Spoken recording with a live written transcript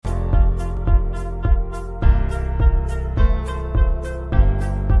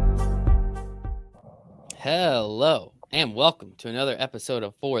Hello, and welcome to another episode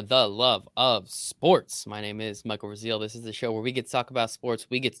of For the Love of Sports. My name is Michael Raziel. This is the show where we get to talk about sports,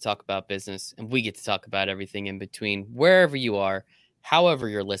 we get to talk about business, and we get to talk about everything in between. Wherever you are, however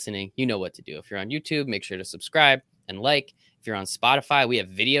you're listening, you know what to do. If you're on YouTube, make sure to subscribe and like. If you're on Spotify, we have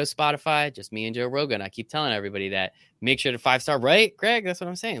video Spotify, just me and Joe Rogan. I keep telling everybody that. Make sure to 5-star, right, Greg? That's what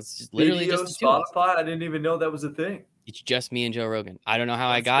I'm saying. It's just literally Video just the two of us. Spotify? I didn't even know that was a thing. It's just me and Joe Rogan. I don't know how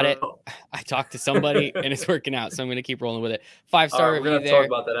I Let's got it. go. I talked to somebody and it's working out, so I'm going to keep rolling with it. 5-star All right, review we're gonna there. talk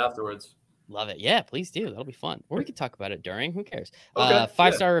about that afterwards. Love it. Yeah, please do. That'll be fun. Or we could talk about it during. Who cares? Okay,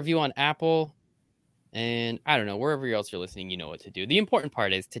 5-star review on Apple. And I don't know, wherever else you're listening, you know what to do. The important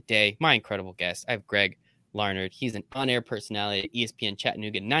part is today, my incredible guest, I have Greg Larnerd. He's an on-air personality at ESPN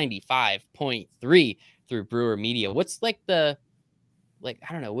Chattanooga 95.3 through Brewer Media. What's I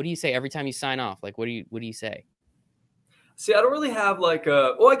don't know, what do you say every time you sign off? What do you say? See, I don't really have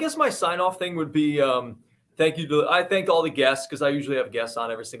I guess my sign-off thing would be I thank all the guests because I usually have guests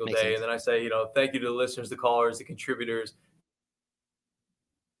on every single Makes day. sense. And then I say, thank you to the listeners, the callers, the contributors.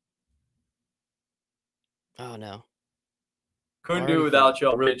 Oh, no. Couldn't do it without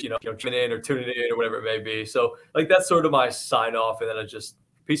y'all, Rich, tuning in or whatever it may be. So, that's sort of my sign-off. And then I just,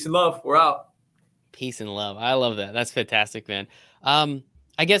 peace and love. We're out. Peace and love. I love that. That's fantastic, man.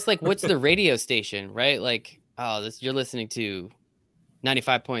 I guess what's the radio station, right? You're listening to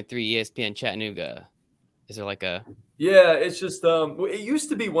 95.3 ESPN Chattanooga. Is there a? Yeah, it's just it used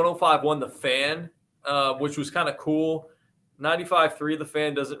to be 105.1 The Fan, which was kind of cool. 95.3 The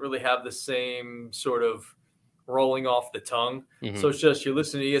Fan doesn't really have the same sort of rolling off the tongue. Mm-hmm. So it's just you're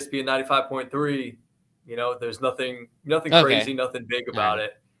listening to ESPN 95.3. There's nothing crazy, nothing big about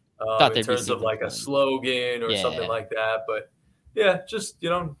it. In terms of a slogan or something like that. But yeah, just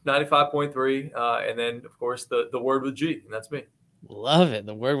 95.3, and then of course the word with G, and that's me. Love it.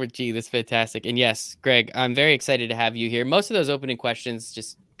 The word with G. That's fantastic. And yes, Greg, I'm very excited to have you here. Most of those opening questions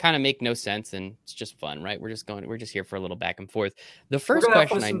just kind of make no sense, and it's just fun, right? We're just here for a little back and forth. The first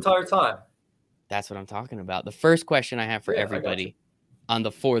question, this entire time. That's what I'm talking about. The first question I have for everybody on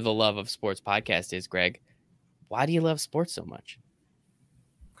the For the Love of Sports podcast is, Greg, why do you love sports so much?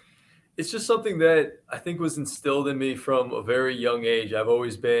 It's just something that I think was instilled in me from a very young age. I've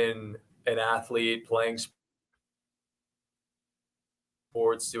always been an athlete, playing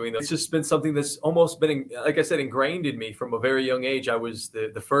sports, doing this. It's just been something that's almost been, like I said, ingrained in me from a very young age. I was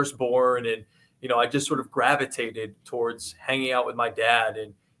the firstborn, and I just sort of gravitated towards hanging out with my dad,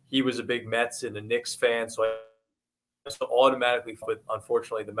 and he was a big Mets and a Knicks fan, so I just automatically,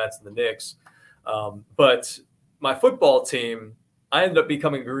 unfortunately, the Mets and the Knicks. But my football team, I ended up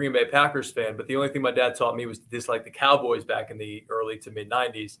becoming a Green Bay Packers fan, but the only thing my dad taught me was to dislike the Cowboys back in the early to mid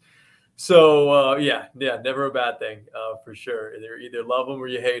 90s. So, never a bad thing, for sure. Either love them or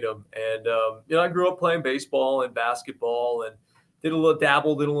you hate them. And, I grew up playing baseball and basketball and did a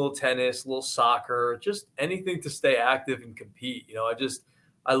little tennis, a little soccer, just anything to stay active and compete.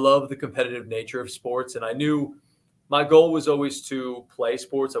 I love the competitive nature of sports, and I knew my goal was always to play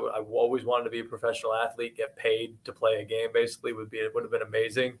sports. I always wanted to be a professional athlete, get paid to play a game, basically, would have been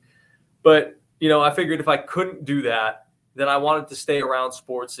amazing. But, I figured if I couldn't do that, then I wanted to stay around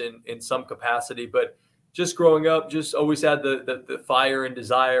sports in some capacity. But just growing up, just always had the fire and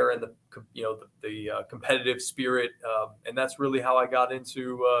desire and the competitive spirit. And that's really how I got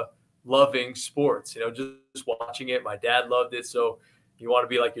into loving sports, just watching it. My dad loved it. So you want to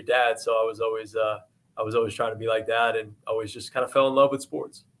be like your dad. So I was always trying to be like that, and always just kind of fell in love with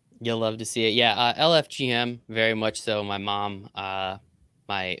sports. You'll love to see it. Yeah. LFGM, very much so. My mom,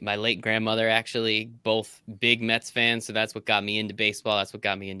 my late grandmother, actually, both big Mets fans. So that's what got me into baseball. That's what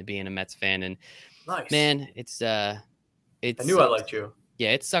got me into being a Mets fan. And nice, man, I knew I liked you.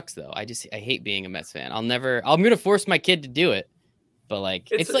 Yeah, it sucks though. I hate being a Mets fan. I'm going to force my kid to do it, but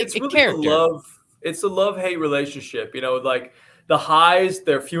it's really a character. It's a love-hate relationship, the highs,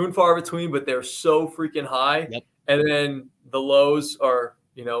 they're few and far between, but they're so freaking high. Yep. And then the lows are,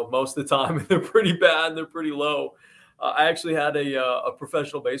 most of the time they're pretty bad and they're pretty low. I actually had a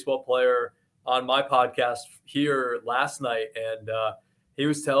professional baseball player on my podcast here last night, and he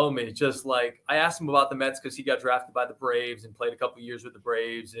was telling me I asked him about the Mets because he got drafted by the Braves and played a couple of years with the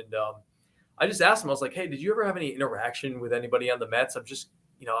Braves. And I just asked him, I was like, hey, did you ever have any interaction with anybody on the Mets? I'm just,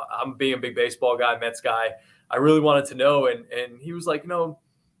 I'm being a big baseball guy, Mets guy. I really wanted to know. And he was like, a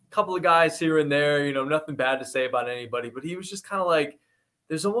couple of guys here and there, nothing bad to say about anybody. But he was just kind of like,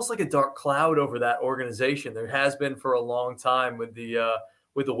 there's almost like a dark cloud over that organization. There has been for a long time with the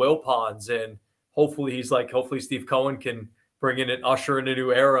Wilpons. And hopefully Steve Cohen can bring in and usher in a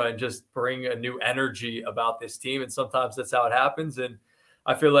new era and just bring a new energy about this team. And sometimes that's how it happens. And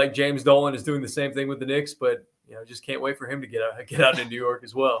I feel like James Dolan is doing the same thing with the Knicks, but just can't wait for him to get out in New York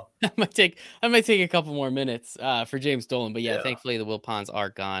as well. I might take a couple more minutes for James Dolan, but yeah, Yeah. thankfully the Wilpons are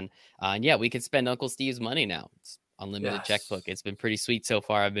gone, and yeah, we can spend Uncle Steve's money now. It's unlimited checkbook. Yes. It's been pretty sweet so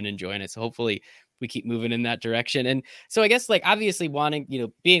far. I've been enjoying it, so hopefully we keep moving in that direction. And so I guess like obviously wanting,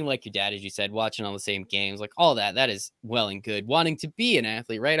 being like your dad, as you said, watching all the same games, like all that is well and good. Wanting to be an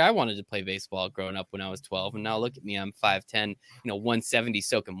athlete, right? I wanted to play baseball growing up when I was 12, and now look at me, I'm 5'10", 170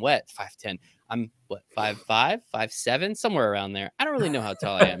 soaking wet, 5'10". I'm what, 5'5", 5'7", somewhere around there. I don't really know how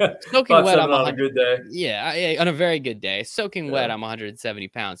tall I am. Soaking wet, 5'7" I'm on a 100. good day. Yeah, on a very good day. Soaking wet, Yeah. I'm 170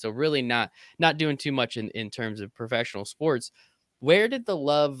 pounds. So really not doing too much in terms of professional sports. Where did the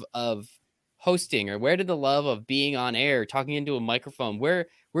love of hosting, or where did the love of being on air, talking into a microphone, where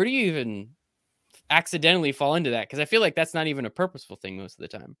do you even accidentally fall into that? Because I feel like that's not even a purposeful thing most of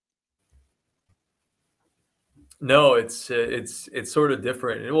the time. No, it's sort of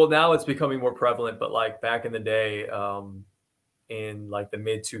different. Well, now it's becoming more prevalent, but like back in the day, in like the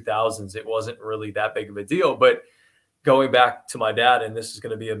mid 2000s, it wasn't really that big of a deal. But going back to my dad, and this is going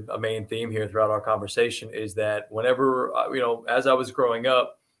to be a main theme here throughout our conversation, is that whenever, as I was growing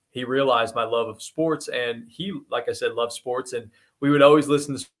up, he realized my love of sports, and he, like I said, loved sports. And we would always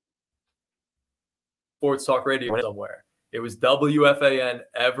listen to sports talk radio somewhere. It was WFAN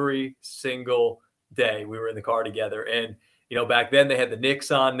every single day. We were in the car together. And, back then they had the Knicks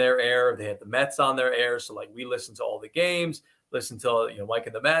on their air, they had the Mets on their air. So like we listened to all the games, listened to, Mike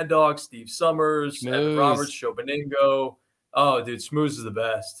and the Mad Dog, Steve Summers, Evan Roberts, Joe Beningo. Oh, dude, Smooth is the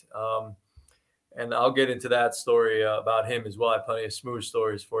best. And I'll get into that story about him as well. I have plenty of Smooth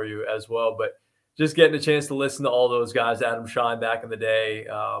stories for you as well. But just getting a chance to listen to all those guys, Adam Shine back in the day.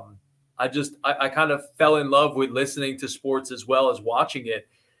 I kind of fell in love with listening to sports as well as watching it.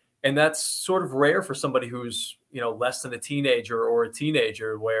 And that's sort of rare for somebody who's, less than a teenager or a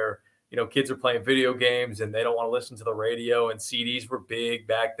teenager, where, kids are playing video games and they don't want to listen to the radio, and CDs were big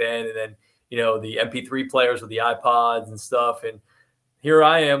back then. And then, the MP3 players with the iPods and stuff. And here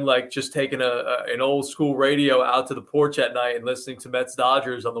I am, like just taking an old school radio out to the porch at night and listening to Mets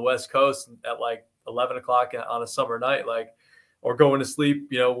Dodgers on the West Coast at like 11 o'clock on a summer night, or going to sleep,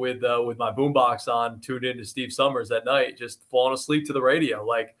 with my boombox on, tuned into Steve Summers at night, just falling asleep to the radio.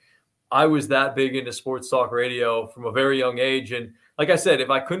 Like I was that big into sports talk radio from a very young age. And like I said, if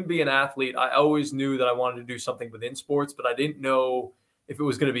I couldn't be an athlete, I always knew that I wanted to do something within sports, but I didn't know if it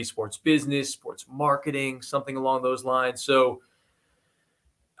was going to be sports business, sports marketing, something along those lines. So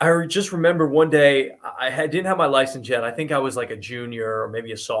I just remember one day didn't have my license yet. I think I was like a junior or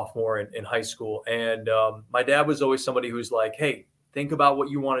maybe a sophomore in high school. And my dad was always somebody who's like, hey, think about what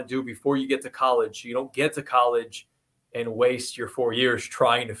you want to do before you get to college. You don't get to college and waste your 4 years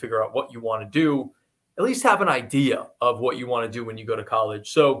trying to figure out what you want to do. At least have an idea of what you want to do when you go to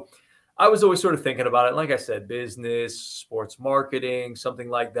college. So I was always sort of thinking about it. Like I said, business, sports marketing, something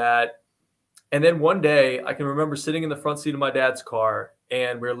like that. And then one day I can remember sitting in the front seat of my dad's car,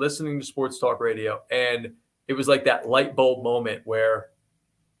 and we were listening to sports talk radio. And it was like that light bulb moment where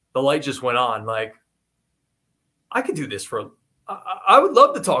the light just went on. Like, I could do this I would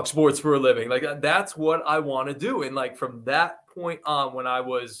love to talk sports for a living. Like that's what I want to do. And like from that point on, when I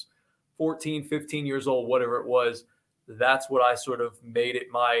was 14, 15 years old, whatever it was, that's what I sort of made it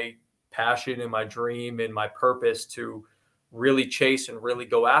my passion and my dream and my purpose to really chase and really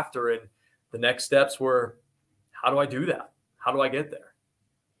go after. And the next steps were, how do I do that? How do I get there?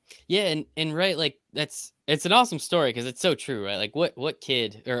 Yeah, and right, like it's an awesome story because it's so true, right? Like what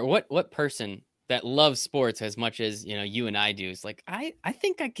kid or what person that loves sports as much as you and I do is like, I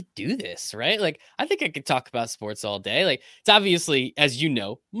think I could do this, right? Like I think I could talk about sports all day. Like it's obviously, as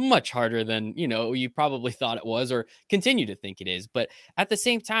much harder than you probably thought it was or continue to think it is. But at the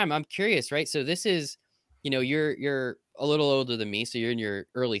same time, I'm curious, right? So this is, you're a little older than me, so you're in your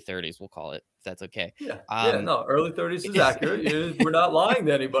early 30s, we'll call it, if that's okay. No, early 30s is accurate. We're not lying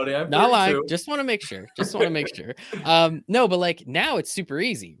to anybody. I'm not 32. lying. Just want to make sure. No, but like now it's super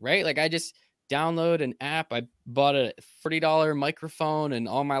easy, right? Like I just download an app. I bought a $40 microphone, and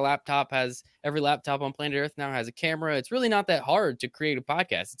every laptop on planet Earth now has a camera. It's really not that hard to create a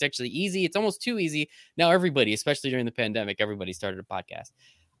podcast. It's actually easy. It's almost too easy. Now everybody, especially during the pandemic, everybody started a podcast.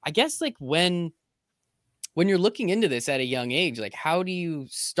 I guess like when you're looking into this at a young age, like how do you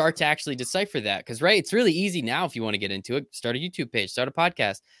start to actually decipher that? Because right, it's really easy now if you want to get into it. Start a YouTube page, start a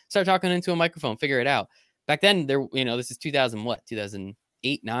podcast, start talking into a microphone, figure it out. Back then, this is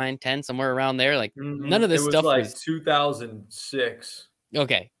 2008, 9, 10, somewhere around there. Like none of this it was stuff like was 2006.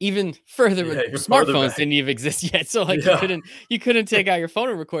 Okay, even further, Yeah, even farther smartphones back. didn't even exist yet, so, like, Yeah. you couldn't take out your phone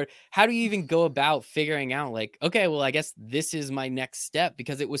and record. How do you even go about figuring out, like, "Okay, well, I guess this is my next step,"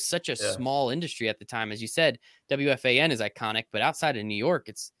 because it was such a Yeah. small industry at the time. As you said, WFAN is iconic, but outside of New York,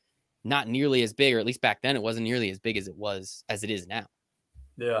 it's not nearly as big, or at least back then, it wasn't nearly as big as it is now.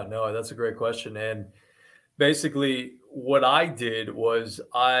 Yeah, no, that's a great question. And basically, what I did was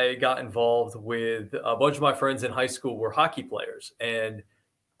I got involved with a bunch of my friends in high school were hockey players, and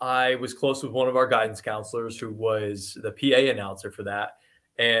I was close with one of our guidance counselors who was the PA announcer for that.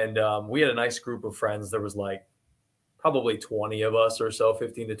 And we had a nice group of friends. There was like probably 20 of us or so,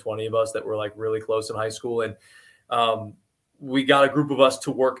 15 to 20 of us that were like really close in high school. And um, we got a group of us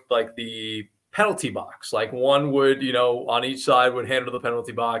to work like the penalty box. Like one would, on each side would handle the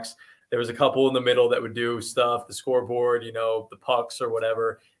penalty box. There was a couple in the middle that would do stuff, the scoreboard, the pucks or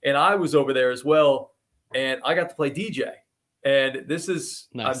whatever. And I was over there as well. And I got to play DJ. And I'm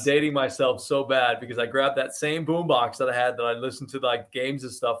Nice. dating myself so bad because I grabbed that same boombox that I had that I listened to like games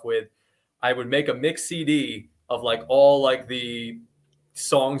and stuff with. I would make a mix CD of like all like the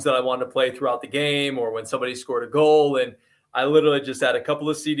songs that I wanted to play throughout the game or when somebody scored a goal. And I literally just had a couple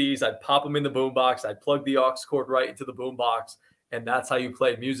of CDs. I'd pop them in the boombox. I'd plug the aux cord right into the boombox. And that's how you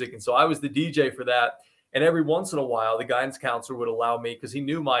played music. And so I was the DJ for that. And every once in a while, the guidance counselor would allow me, because he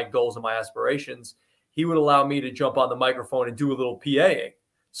knew my goals and my aspirations, he would allow me to jump on the microphone and do a little PAing.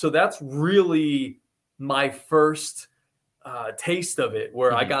 So that's really my first taste of it,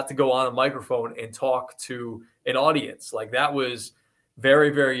 where I Mhm. got to go on a microphone and talk to an audience. Like that was very,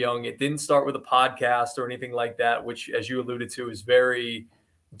 very young. It didn't start with a podcast or anything like that, which, as you alluded to, is very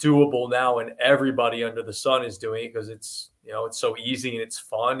doable now, and everybody under the sun is doing it because it's so easy and it's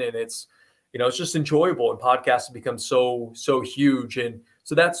fun and it's just enjoyable. And podcasts have become so huge, and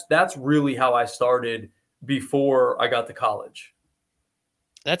so that's really how I started before I got to college.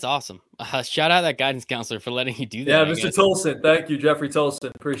 That's awesome. Shout out that guidance counselor for letting you do that, Yeah, I Mr. guess. Tolson. Thank you, Jeffrey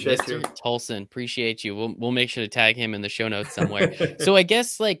Tolson. Appreciate you. Mr. Tolson, appreciate you. We'll make sure to tag him in the show notes somewhere. So I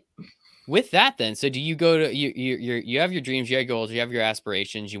guess, like, with that then, so do you go to you have your dreams, you have your goals, you have your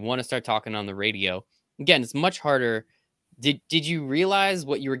aspirations, you want to start talking on the radio. Again, it's much harder. Did you realize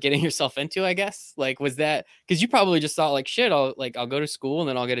what you were getting yourself into, I guess? Like, was that because you probably just thought, like, shit, I'll go to school and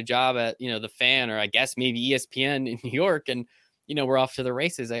then I'll get a job at, the Fan, or I guess maybe ESPN in New York, and we're off to the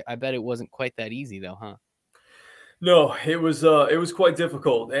races. I bet it wasn't quite that easy though, huh? No, it was quite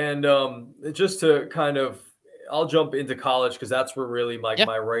difficult. And just to kind of I'll jump into college because that's where really Yeah.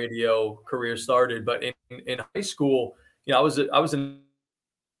 my radio career started. But in high school, I was an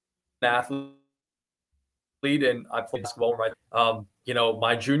athlete and I played basketball. Right,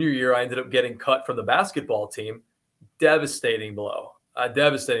 my junior year, I ended up getting cut from the basketball team. Devastating blow, a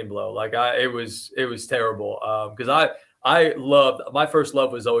devastating blow. Like it was terrible because I loved, my first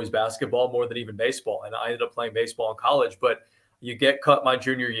love was always basketball more than even baseball, and I ended up playing baseball in college. But you get cut my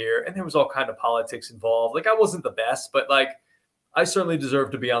junior year, and there was all kind of politics involved. Like I wasn't the best, but like I certainly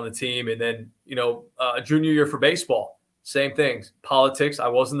deserved to be on the team. And then junior year for baseball, same things, politics. I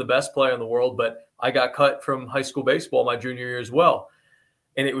wasn't the best player in the world, but I got cut from high school baseball my junior year as well.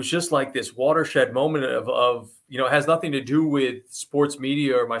 And it was just like this watershed moment of it has nothing to do with sports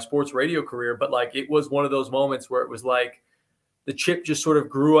media or my sports radio career, but like it was one of those moments where it was like the chip just sort of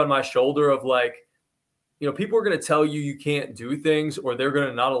grew on my shoulder of like, people are going to tell you can't do things, or they're going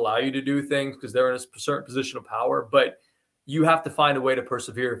to not allow you to do things because they're in a certain position of power, but you have to find a way to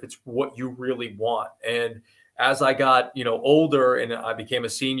persevere if it's what you really want. And as I got, older and I became a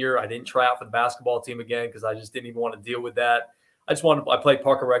senior, I didn't try out for the basketball team again because I just didn't even want to deal with that. I played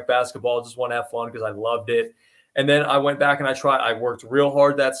park and rec basketball, just want to have fun because I loved it. And then I went back and I worked real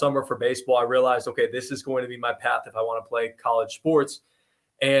hard that summer for baseball. I realized, okay, this is going to be my path if I want to play college sports.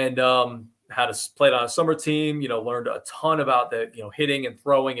 And played on a summer team, learned a ton about the, hitting and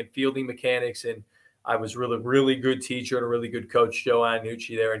throwing and fielding mechanics. And I was really, really good teacher and a really good coach, Joe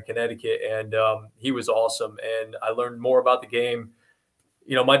Iannucci there in Connecticut. And he was awesome. And I learned more about the game.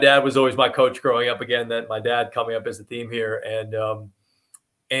 My dad was always my coach growing up, again, that my dad coming up as a theme here.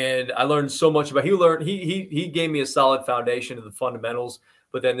 And I learned so much about, he gave me a solid foundation of the fundamentals,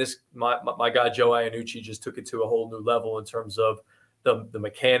 but then my guy, Joe Iannucci, just took it to a whole new level in terms of the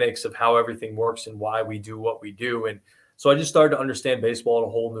mechanics of how everything works and why we do what we do. And so I just started to understand baseball at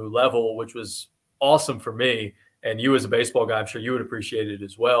a whole new level, which was awesome for me. And you as a baseball guy, I'm sure you would appreciate it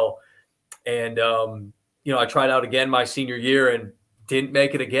as well. And, I tried out again my senior year and didn't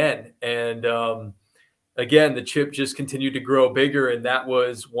make it again. And, again, the chip just continued to grow bigger. And that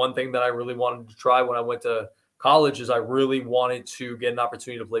was one thing that I really wanted to try when I went to college, is I really wanted to get an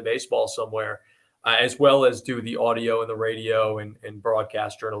opportunity to play baseball somewhere. as well as do the audio and the radio and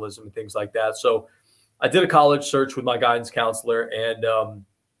broadcast journalism and things like that. So I did a college search with my guidance counselor and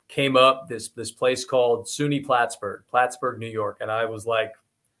came up this place called SUNY Plattsburgh, New York. And I was like,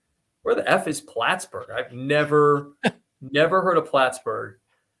 where the F is Plattsburgh? I've never heard of Plattsburgh.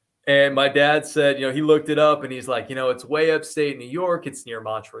 And my dad said, he looked it up and he's like, it's way upstate New York. It's near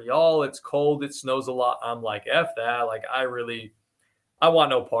Montreal. It's cold. It snows a lot. I'm like, F that. Like, I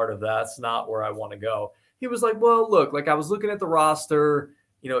want no part of that. It's not where I want to go. He was like, well, look, like I was looking at the roster.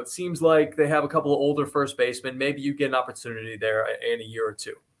 It seems like they have a couple of older first basemen. Maybe you get an opportunity there in a year or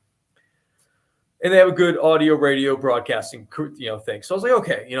two. And they have a good audio, radio, broadcasting, thing. So I was like,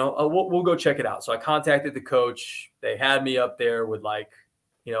 okay, we'll go check it out. So I contacted the coach. They had me up there with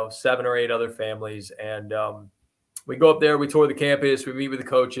 7 or 8 other families. And we go up there, we tour the campus, we meet with the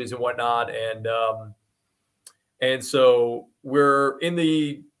coaches and whatnot. And so we're in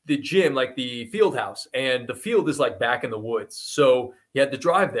the gym, like the field house, and the field is like back in the woods. So you had to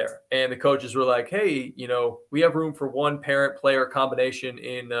drive there. And the coaches were like, hey, we have room for one parent player combination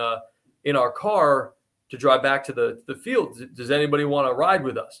in our car to drive back to the field. Does anybody want to ride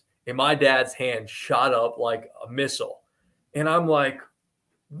with us? And my dad's hand shot up like a missile. And I'm like,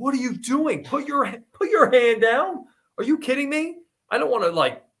 what are you doing? Put your hand down. Are you kidding me? I don't want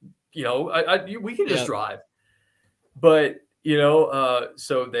to we can just drive. But,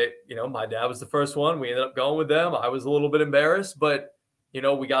 so they, my dad was the first one. We ended up going with them. I was a little bit embarrassed, but,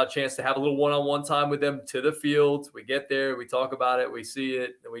 we got a chance to have a little one-on-one time with them to the field. We get there, we talk about it, we see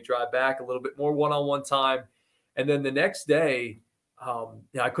it, and we drive back a little bit more one-on-one time. And then the next day,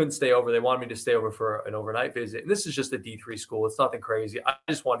 I couldn't stay over. They wanted me to stay over for an overnight visit. And this is just a D3 school. It's nothing crazy. I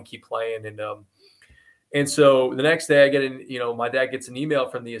just wanted to keep playing. And so the next day I get my dad gets an email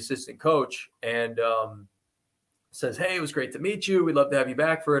from the assistant coach and says, hey, it was great to meet you. We'd love to have you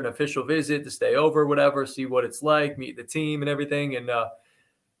back for an official visit to stay over, whatever, see what it's like, meet the team and everything.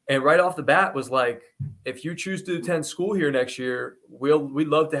 And right off the bat was like, if you choose to attend school here next year, we'd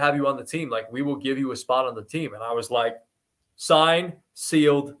love to have you on the team. Like, we will give you a spot on the team. And I was like, signed,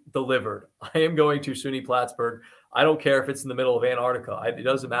 sealed, delivered. I am going to SUNY Plattsburgh. I don't care if it's in the middle of Antarctica. It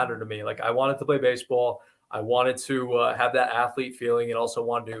doesn't matter to me. Like, I wanted to play baseball. I wanted to have that athlete feeling and also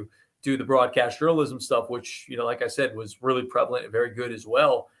wanted to do the broadcast journalism stuff, which, like I said, was really prevalent and very good as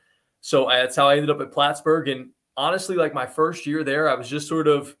well. So that's how I ended up at Plattsburgh. And honestly, like my first year there, I was just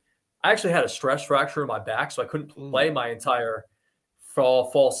I actually had a stress fracture in my back, so I couldn't play my entire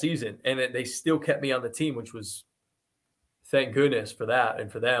fall season. And they still kept me on the team, which was, thank goodness for that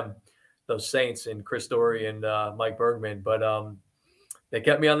and for them, those Saints and Chris Dory and Mike Bergman. But they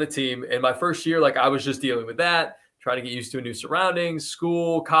kept me on the team. And my first year, like I was just dealing with that, trying to get used to new surroundings,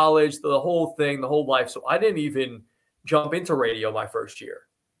 school, college, the whole thing, the whole life. So I didn't even jump into radio my first year.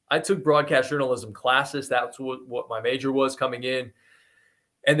 I took broadcast journalism classes. That's what my major was coming in.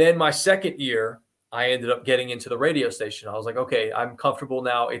 And then my second year, I ended up getting into the radio station. I was like, okay, I'm comfortable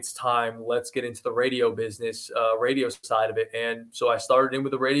now. It's time. Let's get into the radio business, radio side of it. And so I started in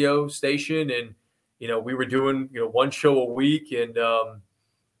with the radio station and, we were doing, one show a week. And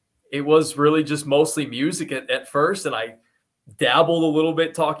it was really just mostly music at first. And I dabbled a little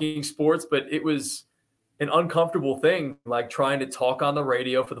bit talking sports, but it was an uncomfortable thing, like trying to talk on the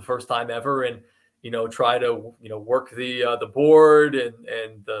radio for the first time ever. And, try to, work the board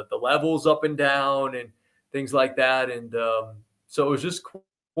and the levels up and down and things like that. And so it was just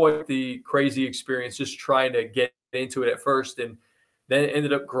quite the crazy experience, just trying to get into it at first. And then it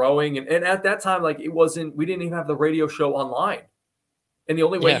ended up growing. And at that time, like we didn't even have the radio show online. And the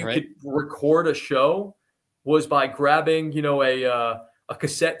only way you could record a show was by grabbing, a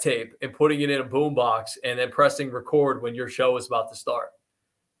cassette tape and putting it in a boombox and then pressing record when your show was about to start.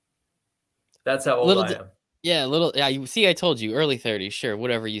 That's how old I am. Yeah, you see, I told you, early 30s, sure,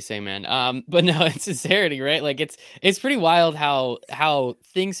 whatever you say, man. But no, it's sincerity, right? Like it's pretty wild how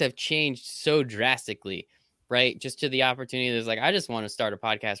things have changed so drastically, right? Just to the opportunity. There's like, I just want to start a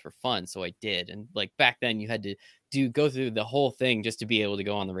podcast for fun, so I did. And like back then, you had to go through the whole thing just to be able to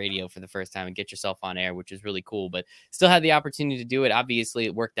go on the radio for the first time and get yourself on air, which is really cool. But still had the opportunity to do it. Obviously,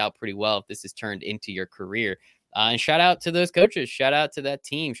 it worked out pretty well if this has turned into your career. And shout out to those coaches. Shout out to that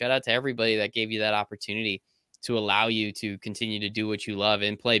team. Shout out to everybody that gave you that opportunity to allow you to continue to do what you love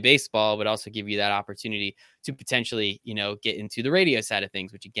and play baseball, but also give you that opportunity to potentially, get into the radio side of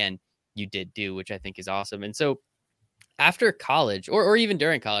things, which again, you did do, which I think is awesome. And so after college or even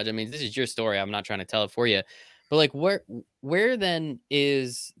during college, I mean, this is your story. I'm not trying to tell it for you, but like where then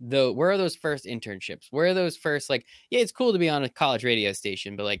where are those first internships? Where are those first, like, yeah, it's cool to be on a college radio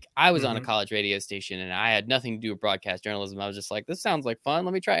station, but like I was on a college radio station and I had nothing to do with broadcast journalism. I was just like, this sounds like fun.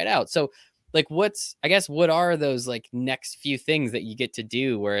 Let me try it out. So like what are those like next few things that you get to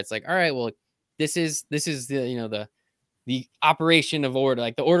do where it's like, all right, well, this is the the operation of order,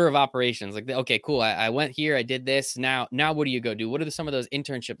 like the order of operations. Like, okay, cool. I went here, I did this. Now what do you go do? What are some of those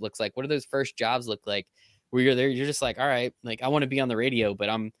internship looks like? What do those first jobs look like? Where you're there, you're just like, all right, like I want to be on the radio, but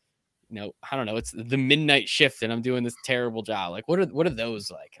I'm, I don't know, it's the midnight shift and I'm doing this terrible job. Like, what are those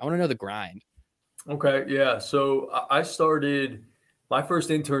like? I want to know the grind. Okay, yeah. So I started my first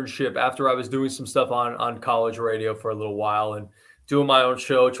internship after I was doing some stuff on college radio for a little while and doing my own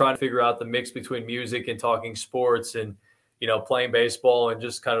show, trying to figure out the mix between music and talking sports and playing baseball and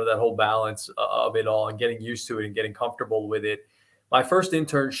just kind of that whole balance of it all and getting used to it and getting comfortable with it. My first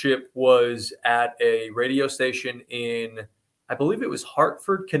internship was at a radio station in, I believe it was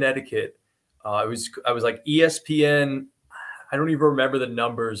Hartford, Connecticut. I was like ESPN. I don't even remember the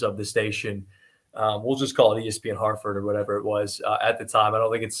numbers of the station. We'll just call it ESPN Hartford or whatever it was at the time. I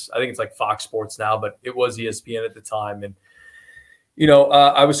think it's like Fox Sports now, but it was ESPN at the time. And,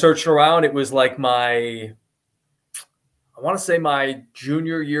 I was searching around. It was like I want to say my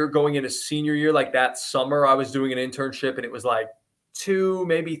junior year going into senior year, like that summer I was doing an internship and it was like 2,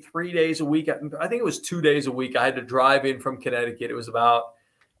 maybe 3 days a week. I think it was 2 days a week. I had to drive in from Connecticut. It was about,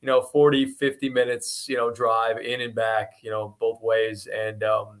 40, 50 minutes, drive in and back, both ways. And,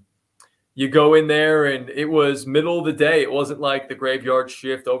 you go in there and it was middle of the day. It wasn't like the graveyard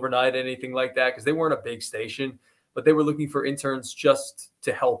shift overnight, anything like that, because they weren't a big station, but they were looking for interns just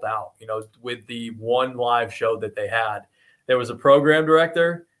to help out, with the one live show that they had. There was a program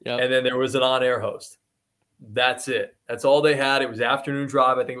director, Yep. And then there was an on-air host. That's it. That's all they had. It was afternoon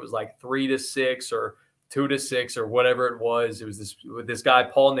drive. I think it was like 3 to 6 or 2 to 6 or whatever it was. It was this guy,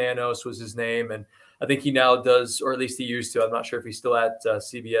 Paul Nanos was his name. And I think he now does, or at least he used to. I'm not sure if he's still at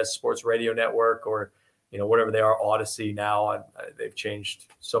CBS Sports Radio Network or, whatever they are, Odyssey now. They've changed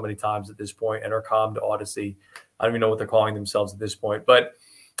so many times at this point, Entercom to Odyssey. I don't even know what they're calling themselves at this point. But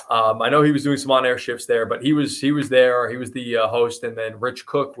I know he was doing some on-air shifts there, but he was there. He was the host, and then Rich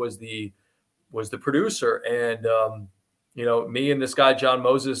Cook was the producer. And, me and this guy, John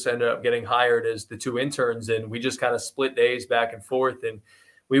Moses, ended up getting hired as the two interns, and we just kind of split days back and forth. And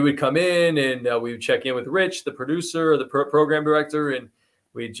we would come in and we would check in with Rich, the producer, or the program director, and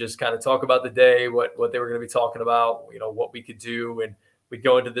we'd just kind of talk about the day, what they were going to be talking about, what we could do. And we'd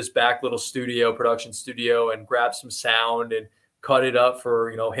go into this back little production studio, and grab some sound and cut it up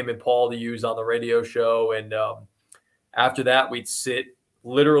for, him and Paul to use on the radio show. And after that, we'd sit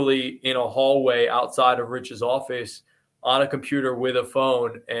literally in a hallway outside of Rich's office on a computer with a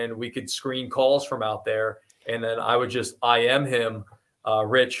phone, and we could screen calls from out there. And then I would just IM him,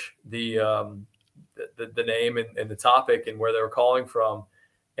 Rich, the name and the topic and where they were calling from.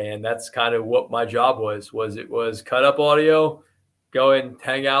 And that's kind of what my job was it was cut up audio, go and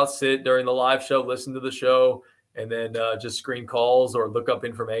hang out, sit during the live show, listen to the show, and then just screen calls or look up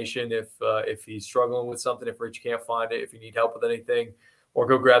information if he's struggling with something, if Rich can't find it, if you need help with anything, or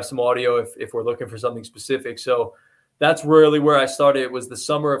go grab some audio if we're looking for something specific. So that's really where I started. It was the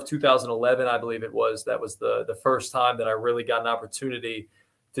summer of 2011, I believe it was. That was the first time that I really got an opportunity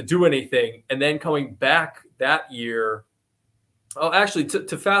to do anything. And then coming back that year, that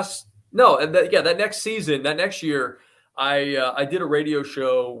next year, I did a radio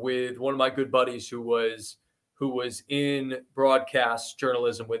show with one of my good buddies who was in broadcast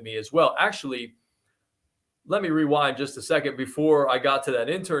journalism with me as well. Actually, let me rewind just a second. Before I got to that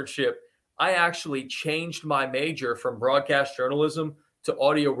internship, I actually changed my major from broadcast journalism to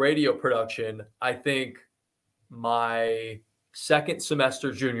audio radio production, I think my second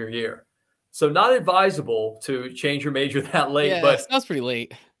semester junior year. So not advisable to change your major that late. Yeah, but sounds pretty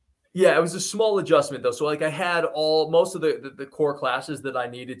late. Yeah, it was a small adjustment though. So like I had most of the core classes that I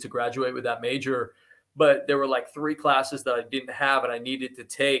needed to graduate with that major, but there were like 3 classes that I didn't have and I needed to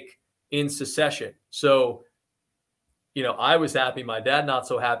take in succession. So, I was happy. My dad not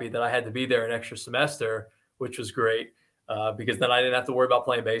so happy that I had to be there an extra semester, which was great because then I didn't have to worry about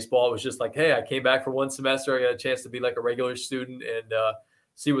playing baseball. It was just like, hey, I came back for one semester. I got a chance to be like a regular student and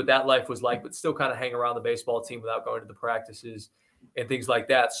see what that life was like, but still kind of hang around the baseball team without going to the practices and things like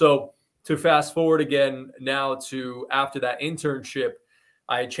that. So to fast forward again now to after that internship,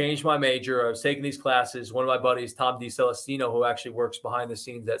 I changed my major. I was taking these classes. One of my buddies, Tom DeCelestino, who actually works behind the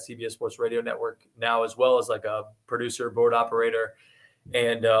scenes at CBS Sports Radio Network now, as well as like a producer, board operator.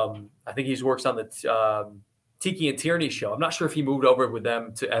 And I think he works on the Tiki and Tierney show. I'm not sure if he moved over with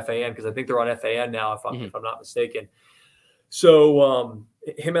them to FAN because I think they're on FAN now, if I'm not mistaken. So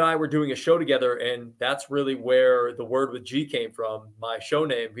him and I were doing a show together, and that's really where the Word with G came from, my show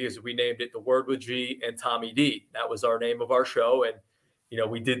name, because we named it The Word with G and Tommy D. That was our name of our show. And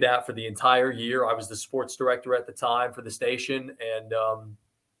we did that for the entire year. I was the sports director at the time for the station, and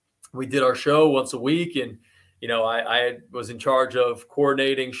we did our show once a week. And I was in charge of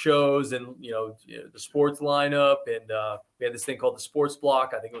coordinating shows and the sports lineup. And we had this thing called the sports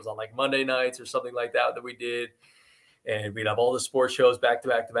block. I think it was on like Monday nights or something like that we did. And we'd have all the sports shows back to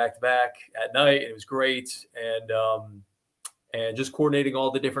back to back to back at night. And it was great. And just coordinating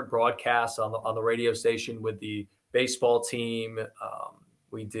all the different broadcasts on the radio station with the baseball team.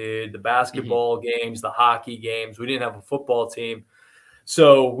 We did the basketball games, the hockey games. We didn't have a football team.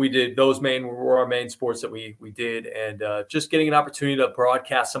 So we did those were our main sports that we did. And just getting an opportunity to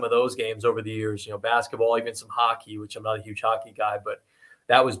broadcast some of those games over the years, basketball, even some hockey, which I'm not a huge hockey guy, but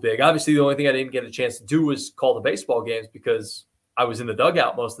that was big. Obviously, the only thing I didn't get a chance to do was call the baseball games because I was in the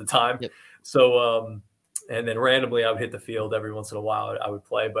dugout most of the time. Yep. So, and then randomly I would hit the field every once in a while. I would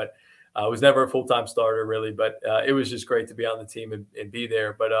play, but I was never a full-time starter really. But it was just great to be on the team and be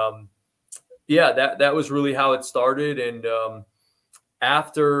there. But yeah, that was really how it started. And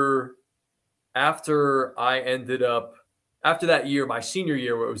after I ended up, after that year, my senior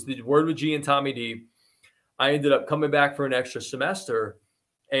year, where it was the Word with G and Tommy D, I ended up coming back for an extra semester,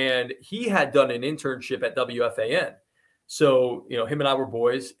 and he had done an internship at WFAN. So, him and I were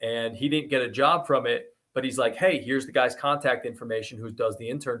boys, and he didn't get a job from it, but he's like, hey, here's the guy's contact information who does the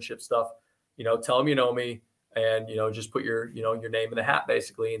internship stuff. Tell him you know me, and, just put your name in the hat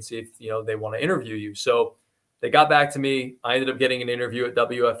basically and see if, they want to interview you. So they got back to me. I ended up getting an interview at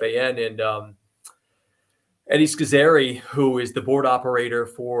WFAN, and Eddie Scazzeri, who is the board operator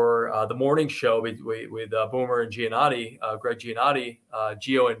for the morning show with Boomer and Giannotti, Greg Giannotti,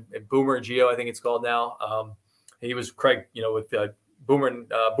 Gio and Boomer and Gio, I think it's called now. He was Craig, with Boomer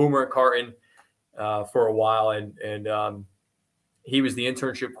and Carton for a while, and he was the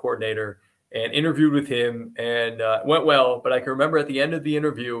internship coordinator, and interviewed with him, and went well. But I can remember at the end of the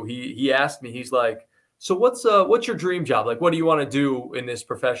interview, he asked me, he's like, so what's your dream job? Like, what do you want to do in this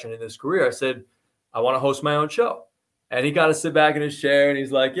profession, in this career? I said, I want to host my own show. And he got to sit back in his chair, and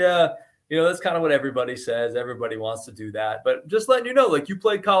he's like, yeah, that's kind of what everybody says. Everybody wants to do that. But just letting you know, like, you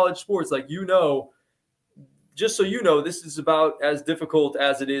played college sports, like, just so you know, this is about as difficult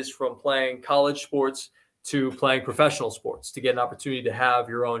as it is from playing college sports to playing professional sports, to get an opportunity to have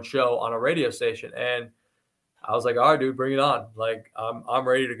your own show on a radio station. And I was like, all right, dude, bring it on. Like, I'm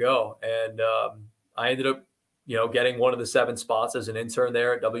ready to go. And I ended up, getting one of the 7 spots as an intern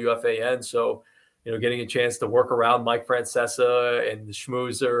there at WFAN. So, getting a chance to work around Mike Francesa and the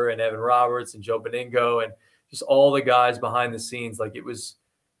Schmoozer and Evan Roberts and Joe Beningo and just all the guys behind the scenes. Like, it was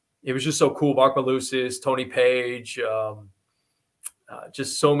just so cool. Mark Malusis, Tony Page,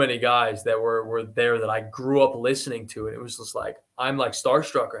 just so many guys that were there that I grew up listening to. And it was just like, I'm like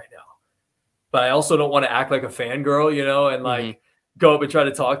starstruck right now, but I also don't want to act like a fangirl, and like go up and try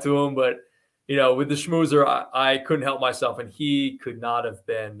to talk to him. But, with the Schmoozer, I couldn't help myself, and he could not have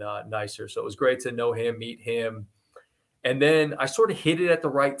been nicer. So it was great to know him, meet him. And then I sort of hit it at the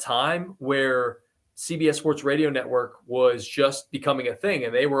right time where CBS Sports Radio Network was just becoming a thing.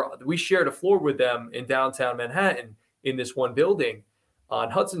 And we shared a floor with them in downtown Manhattan in this one building on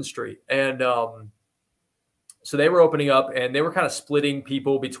Hudson Street. And so they were opening up, and they were kind of splitting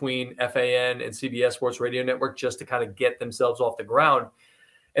people between FAN and CBS Sports Radio Network just to kind of get themselves off the ground.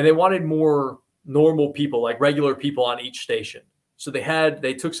 And they wanted more normal people, like regular people on each station. So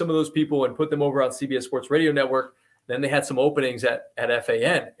they took some of those people and put them over on CBS Sports Radio Network. Then they had some openings at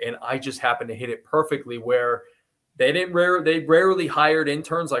FAN, and I just happened to hit it perfectly where they rarely hired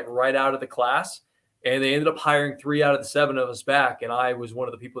interns like right out of the class, and they ended up hiring 3 out of the 7 of us back, and I was one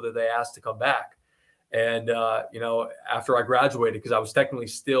of the people that they asked to come back. And after I graduated, because I was technically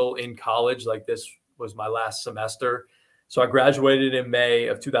still in college, like this was my last semester. So I graduated in May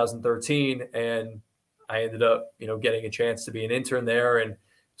of 2013, and I ended up, getting a chance to be an intern there, and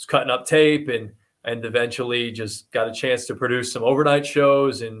was cutting up tape, and eventually just got a chance to produce some overnight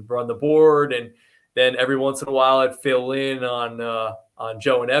shows and run the board. And then every once in a while I'd fill in on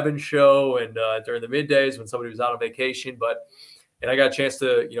Joe and Evan's show, and during the middays when somebody was out on vacation. And I got a chance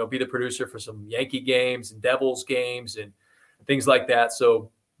to, be the producer for some Yankee games and Devils games and things like that.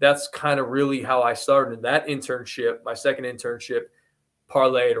 So that's kind of really how I started. And that internship, my second internship,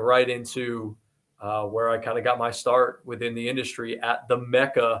 parlayed right into where I kind of got my start within the industry at the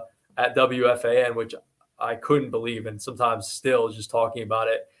Mecca at WFAN, which I couldn't believe. And sometimes still just talking about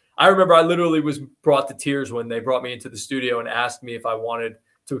it. I remember I literally was brought to tears when they brought me into the studio and asked me if I wanted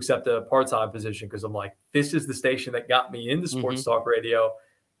to accept a part-time position, because I'm like, this is the station that got me into sports talk radio,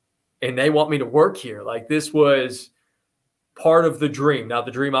 and they want me to work here. Like, this was part of the dream. Now,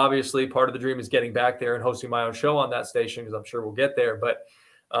 the dream, obviously, part of the dream is getting back there and hosting my own show on that station, because I'm sure we'll get there. But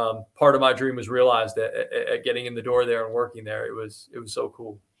part of my dream was realized at getting in the door there and working there. It was so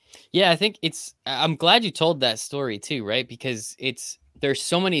cool. Yeah, I think I'm glad you told that story too, right? Because there's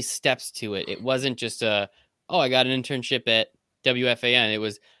so many steps to it. It wasn't just oh, I got an internship at WFAN. It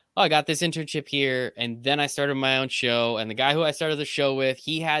was, oh, I got this internship here, and then I started my own show. And the guy who I started the show with,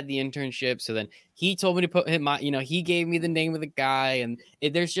 he had the internship. So then he told me to put him, he gave me the name of the guy. And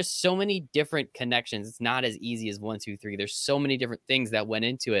there's just so many different connections. It's not as easy as 1, 2, 3. There's so many different things that went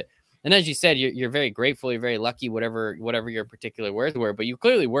into it. And as you said, you're very grateful, you're very lucky, whatever your particular words were, but you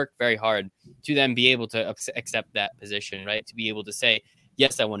clearly worked very hard to then be able to accept that position, right? To be able to say,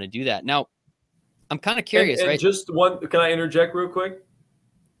 yes, I want to do that. Now, I'm kind of curious, and right? Just one, can I interject real quick?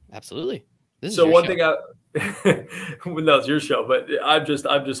 Absolutely. So one thing no, it's your show, but I'm just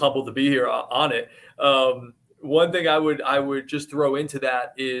humbled to be here on it. One thing I would just throw into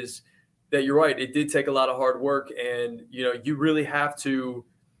that is that you're right. It did take a lot of hard work, and you really have to.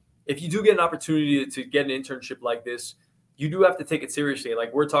 If you do get an opportunity to get an internship like this, you do have to take it seriously.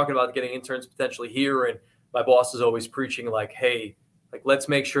 Like, we're talking about getting interns potentially here, and my boss is always preaching like, hey, like, let's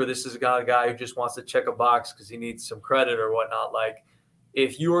make sure this is a guy who just wants to check a box because he needs some credit or whatnot. Like,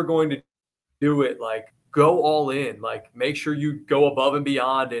 if you are going to do it, like, go all in, like, make sure you go above and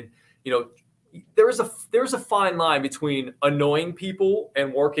beyond. And, there's a fine line between annoying people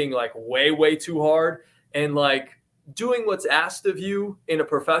and working like way, way too hard, and like doing what's asked of you in a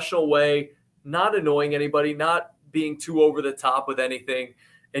professional way, not annoying anybody, not being too over the top with anything,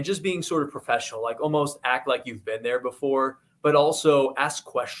 and just being sort of professional, like almost act like you've been there before, but also ask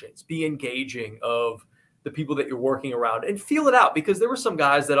questions, be engaging of the people that you're working around, and feel it out. Because there were some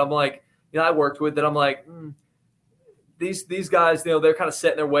guys that I'm like, I worked with that I'm like, these guys, they're kind of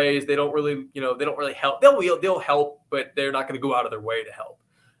set in their ways. They don't really, they don't really help. They'll help, but they're not going to go out of their way to help.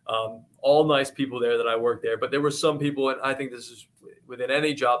 All nice people there that I worked there, but there were some people, and I think this is within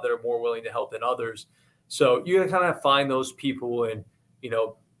any job, that are more willing to help than others. So you got to kind of find those people, and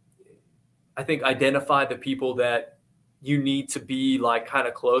I think identify the people that you need to be like kind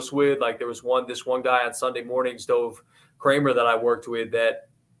of close with. Like, there was this one guy on Sunday mornings, Dove Kramer, that I worked with, that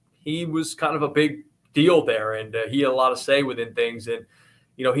he was kind of a big deal there, and he had a lot of say within things, and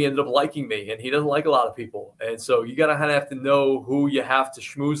he ended up liking me, and he doesn't like a lot of people. And so you got to kind of have to know who you have to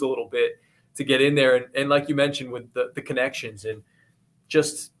schmooze a little bit to get in there. And like you mentioned, with the connections, and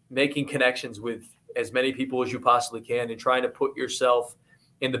just making connections with as many people as you possibly can, and trying to put yourself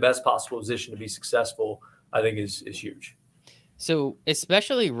in the best possible position to be successful, I think is huge. So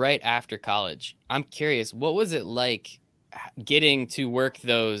especially right after college, I'm curious, what was it like getting to work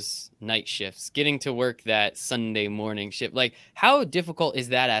those night shifts, getting to work that Sunday morning shift? Like, how difficult is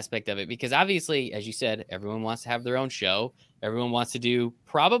that aspect of it? Because obviously, as you said, everyone wants to have their own show. Everyone wants to do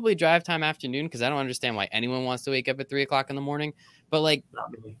probably drive time afternoon, because I don't understand why anyone wants to wake up at 3:00 in the morning. But like,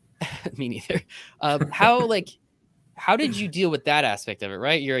 not me, me neither. How did you deal with that aspect of it,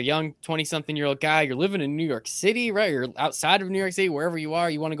 right? You're a young 20-something-year-old guy. You're living in New York City, right? You're outside of New York City, wherever you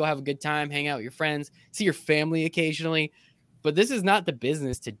are. You want to go have a good time, hang out with your friends, see your family occasionally. But this is not the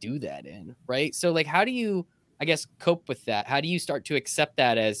business to do that in, right? So, like, how do you, I guess, cope with that? How do you start to accept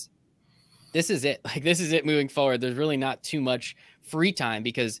that as, this is it? Like, this is it moving forward. There's really not too much free time,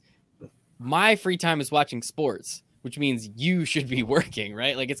 because my free time is watching sports, which means you should be working,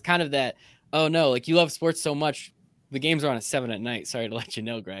 right? Like, it's kind of that, oh no, like, you love sports so much, the games are on at 7 p.m. Sorry to let you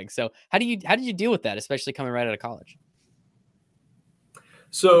know, Greg. So how did you deal with that, especially coming right out of college?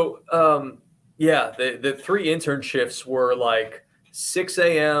 So, yeah, the 3 intern shifts were like 6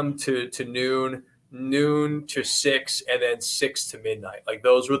 a.m. to noon to 6, and then 6 to midnight. Like,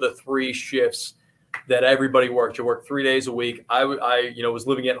 those were the 3 shifts that everybody worked. You worked 3 days a week. I was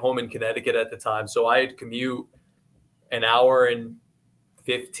living at home in Connecticut at the time, so I had commute an hour and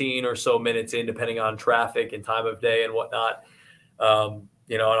 15 or so minutes in, depending on traffic and time of day and whatnot. And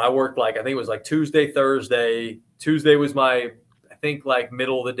I worked like, I think it was like Tuesday, Thursday. Tuesday was my, I think, like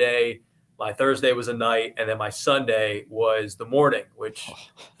middle of the day. My Thursday was a night, and then my Sunday was the morning, which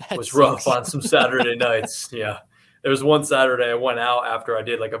was rough on some Saturday nights. Yeah. There was one Saturday I went out after I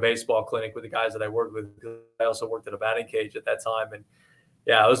did like a baseball clinic with the guys that I worked with. I also worked at a batting cage at that time. And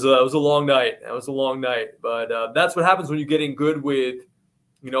yeah, it was a long night. It was a long night. But that's what happens when you're getting good with,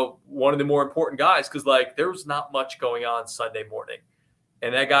 one of the more important guys, because like there was not much going on Sunday morning.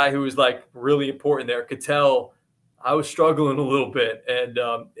 And that guy who was like really important there could tell I was struggling a little bit. And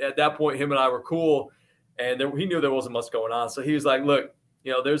at that point, him and I were cool. And he knew there wasn't much going on. So he was like, look,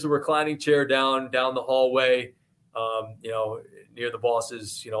 there's a reclining chair down the hallway, near the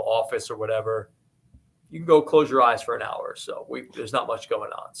boss's, office or whatever. you can go close your eyes for an hour or so. There's not much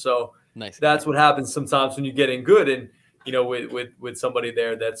going on. So Nice. That's what happens sometimes when you get in good, and with somebody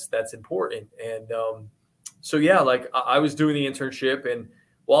there that's important. And so yeah, like I was doing the internship, and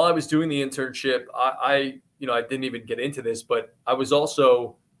while I was doing the internship, I didn't even get into this, but I was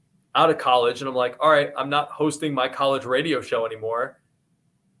also out of college, and I'm like, all right, I'm not hosting my college radio show anymore.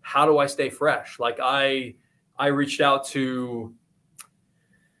 How do I stay fresh? Like I reached out to,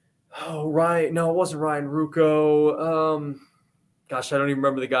 Ryan. No, it wasn't Ryan Rucco. Gosh, I don't even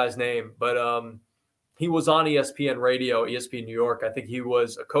remember the guy's name, but he was on ESPN Radio, ESPN New York. I think he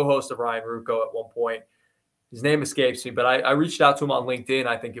was a co-host of Ryan Rucco at one point. His name escapes me, but I reached out to him on LinkedIn,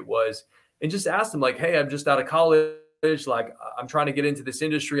 I think it was, and just asked him like, hey, I'm just out of college. Like, I'm trying to get into this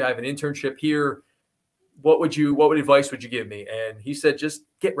industry. I have an internship here. What advice would you give me? And he said, just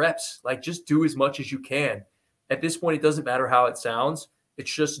get reps. Like, just do as much as you can. At this point, it doesn't matter how it sounds.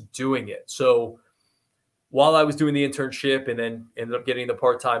 It's just doing it. So while I was doing the internship and then ended up getting the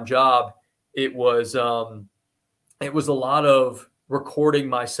part-time job, it was a lot of recording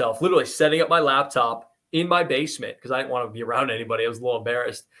myself, literally setting up my laptop in my basement because I didn't want to be around anybody. I was a little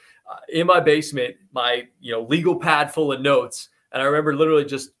embarrassed. In my basement, my legal pad full of notes, and I remember literally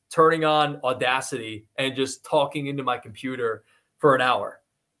just turning on Audacity and just talking into my computer for an hour,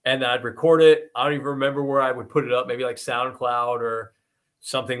 and then I'd record it. I don't even remember where I would put it up, maybe like SoundCloud or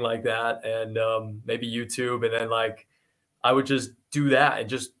something like that, and maybe YouTube, and then like I would just do that and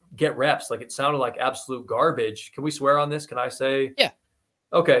just get reps. Like it sounded like absolute garbage. Can we swear on this? Can I say? Yeah.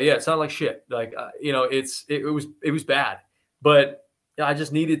 Okay. Yeah. It sounded like shit. Like, it was bad, but I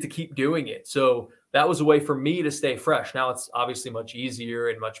just needed to keep doing it. So that was a way for me to stay fresh. Now it's obviously much easier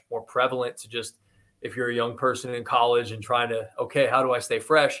and much more prevalent to just, if you're a young person in college and trying to, okay, how do I stay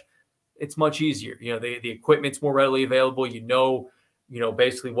fresh? It's much easier. The equipment's more readily available.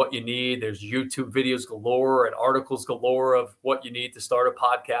 Basically what you need. There's YouTube videos galore and articles galore of what you need to start a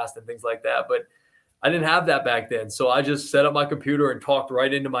podcast and things like that. But I didn't have that back then. So I just set up my computer and talked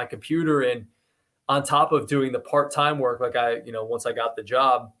right into my computer. And on top of doing the part-time work, like once I got the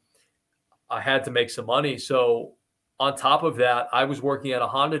job, I had to make some money. So on top of that, I was working at a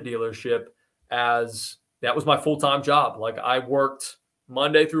Honda dealership that was my full-time job. Like I worked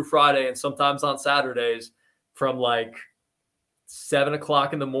Monday through Friday and sometimes on Saturdays from like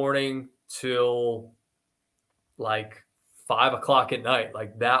 7:00 in the morning till like 5:00 at night.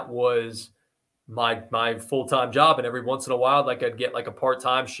 Like that was my full-time job. And every once in a while, like I'd get like a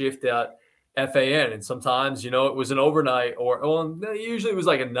part-time shift at FAN. And sometimes, it was an overnight usually it was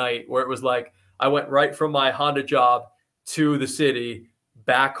like a night where it was like, I went right from my Honda job to the city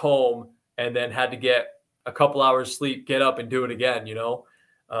back home and then had to get a couple hours sleep, get up and do it again, you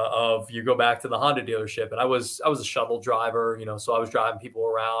go back to the Honda dealership. And I was a shuttle driver, so I was driving people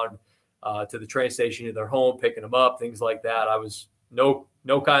around to the train station, to their home, picking them up, things like that. I was no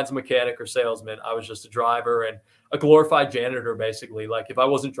kinds of mechanic or salesman. I was just a driver and a glorified janitor, basically. Like if I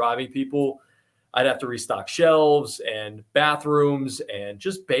wasn't driving people, I'd have to restock shelves and bathrooms and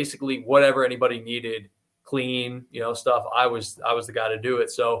just basically whatever anybody needed, clean, stuff. I was the guy to do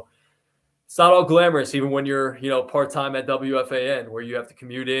it. So it's not all glamorous, even when you're, part-time at WFAN, where you have to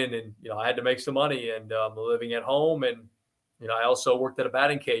commute in and, I had to make some money and living at home. And, I also worked at a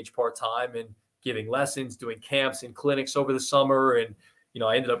batting cage part-time and giving lessons, doing camps and clinics over the summer. And,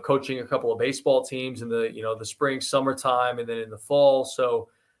 I ended up coaching a couple of baseball teams in the spring, summertime, and then in the fall. So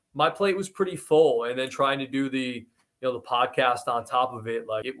my plate was pretty full. And then trying to do the podcast on top of it,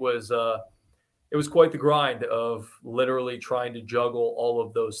 like it was quite the grind of literally trying to juggle all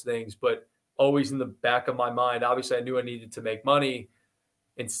of those things. But always in the back of my mind, obviously I knew I needed to make money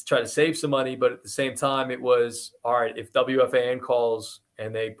and try to save some money. But at the same time, it was, all right, if WFAN calls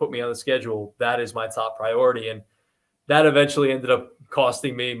and they put me on the schedule, that is my top priority. And that eventually ended up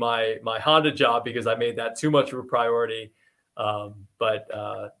costing me my Honda job because I made that too much of a priority. But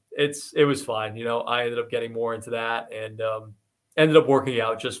it was fine. I ended up getting more into that and ended up working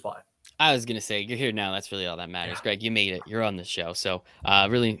out just fine. I was going to say, you're here now. That's really all that matters. Yeah. Greg, you made it. You're on the show. So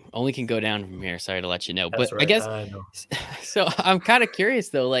really only can go down from here. Sorry to let you know. That's but right. I guess, I know. So I'm kind of curious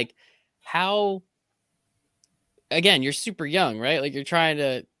though, like how, again, you're super young, right? Like you're trying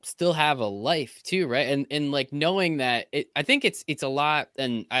to still have a life too, right? And like knowing that I think it's a lot,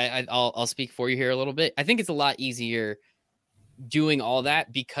 and I'll speak for you here a little bit. I think it's a lot easier doing all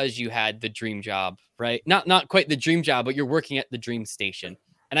that because you had the dream job, right? Not quite the dream job, but you're working at the dream station.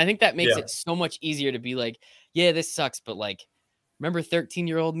 And I think that makes it so much easier to be like, yeah, this sucks, but like, remember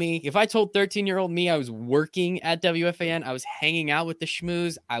 13-year-old me? If I told 13-year-old me I was working at WFAN, I was hanging out with the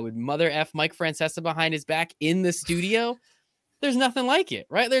schmooze, I would mother F Mike Francesa behind his back in the studio, there's nothing like it,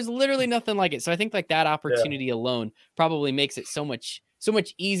 right? There's literally nothing like it. So I think like that opportunity alone probably makes it so much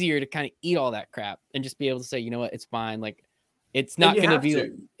easier to kind of eat all that crap and just be able to say, you know what, it's fine. Like it's And not going to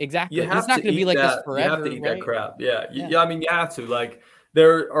be exactly. you And it's have not to going to be eat like this that. You have to forever, eat that right? crap. Yeah. Yeah. Yeah. I mean, you have to. Like,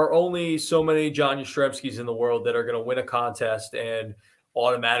 there are only so many John Yastrzemskis in the world that are going to win a contest and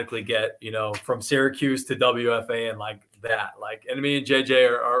automatically get, from Syracuse to WFA and like that. Like, and me and JJ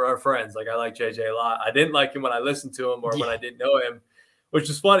are friends. Like, I like JJ a lot. I didn't like him when I listened to him or when I didn't know him, which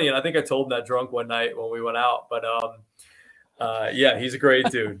is funny. And I think I told him that drunk one night when we went out. But yeah, he's a great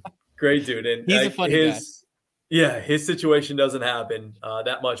dude. Great dude. And He's a funny guy. his situation doesn't happen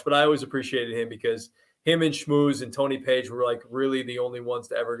that much, but I always appreciated him because him and Schmooze and Tony Page were like really the only ones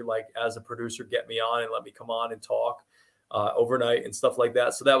to ever, like, as a producer, get me on and let me come on and talk overnight and stuff like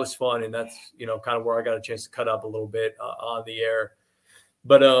that. So that was fun. And that's, kind of where I got a chance to cut up a little bit on the air.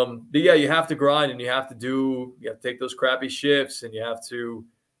 But yeah, you have to grind and you have to take those crappy shifts and you have to,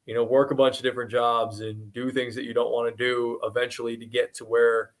 work a bunch of different jobs and do things that you don't want to do eventually to get to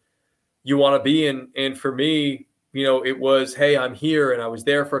where you want to be. And for me, it was, hey, I'm here. And I was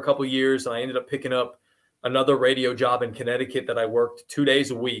there for a couple of years and I ended up picking up another radio job in Connecticut that I worked 2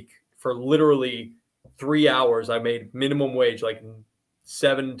 days a week for literally 3 hours. I made minimum wage, like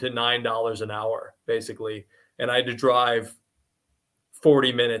 $7 to $9 an hour, basically. And I had to drive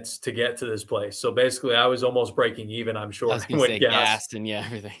 40 minutes to get to this place. So basically I was almost breaking even, I'm sure. I was going to say gas and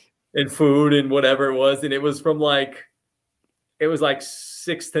everything. And food and whatever it was. And it was from like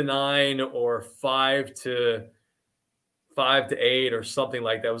 6 to 9 or 5 to 8 or something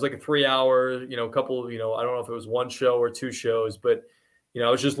like that. It was like a 3 hour, couple, I don't know if it was one show or two shows, but, I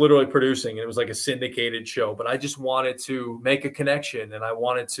was just literally producing. And it was like a syndicated show, but I just wanted to make a connection and I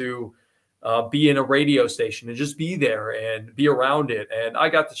wanted to be in a radio station and just be there and be around it. And I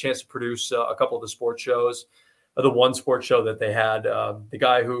got the chance to produce a couple of the sports shows, the one sports show that they had, the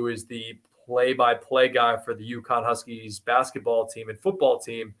guy who is the play-by-play guy for the UConn Huskies basketball team and football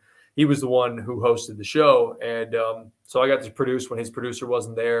team. He was the one who hosted the show. And so I got to produce when his producer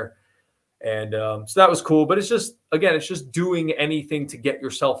wasn't there. And so that was cool. But it's just doing anything to get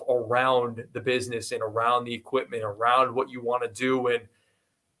yourself around the business and around the equipment, around what you want to do. And,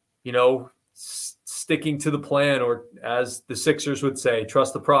 sticking to the plan, or as the Sixers would say,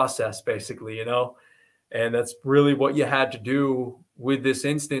 trust the process, basically, and that's really what you had to do with this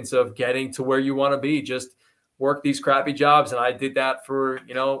instance of getting to where you want to be. Just work these crappy jobs. And I did that for,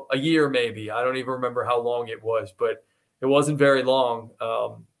 a year, maybe. I don't even remember how long it was, but it wasn't very long.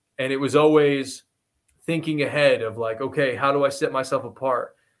 And it was always thinking ahead of like, okay, how do I set myself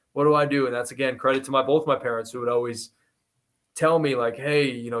apart? What do I do? And that's, again, credit to both my parents who would always tell me like, hey,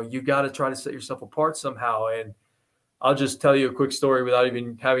 you got to try to set yourself apart somehow. And I'll just tell you a quick story without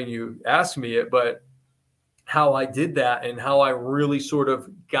even having you ask me it, but how I did that and how I really sort of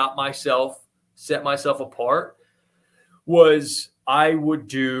set myself apart was I would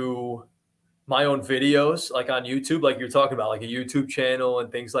do my own videos, like on YouTube, like you're talking about, like a YouTube channel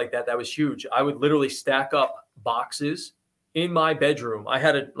and things like that. That was huge. I would literally stack up boxes in my bedroom. I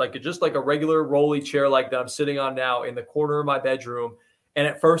had just like a regular rolly chair like that I'm sitting on now in the corner of my bedroom. And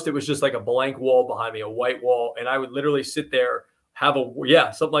at first it was just like a blank wall behind me, a white wall. And I would literally sit there,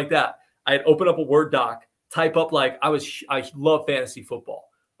 something like that. I'd open up a Word doc, type up I love fantasy football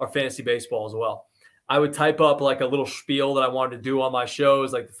or fantasy baseball as well. I would type up like a little spiel that I wanted to do on my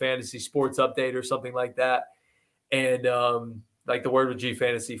shows, like the fantasy sports update or something like that. And like the Word with G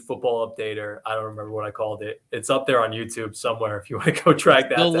fantasy football updater. I don't remember what I called it. It's up there on YouTube somewhere if you want to go track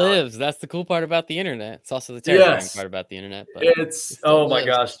that down. Lives. That's the cool part about the internet. It's also the terrifying part about the internet. But it's my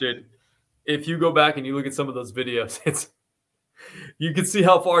gosh, dude. If you go back and you look at some of those videos, you can see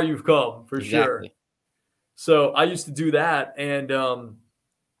how far you've come for sure. So I used to do that, and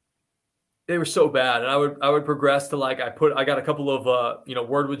they were so bad. And I would progress to I got a couple of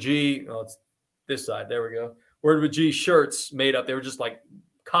Word with G. Oh, it's this side. There we go. Word with G shirts made up. They were just like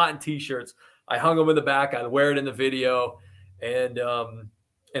cotton t-shirts. I hung them in the back. I'd wear it in the video. And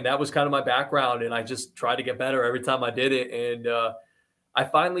that was kind of my background. And I just tried to get better every time I did it. And I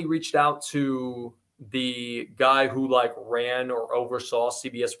finally reached out to the guy who ran or oversaw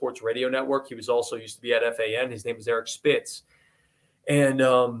CBS Sports Radio Network. He was also used to be at FAN. His name was Eric Spitz. And,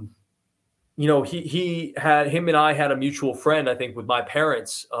 him and I had a mutual friend, I think, with my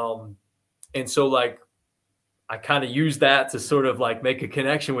parents. And so I kind of used that to sort of make a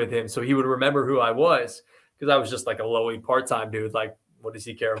connection with him. So he would remember who I was, because I was just a lowly part-time dude. What does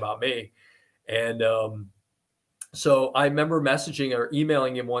he care about me? And so I remember messaging or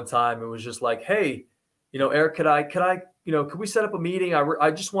emailing him one time. It was just hey, Eric, could we set up a meeting?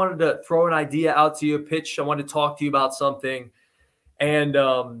 I just wanted to throw an idea out to you, pitch. I wanted to talk to you about something.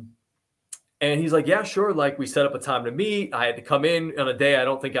 And he's like, yeah, sure. Like we set up a time to meet. I had to come in on a day I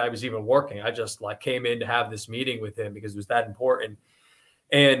don't think I was even working. I just like came in to have this meeting with him because it was that important.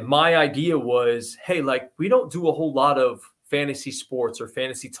 And my idea was, hey, like we don't do a whole lot of fantasy sports or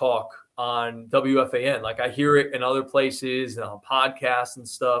fantasy talk on WFAN. Like I hear it in other places and on podcasts and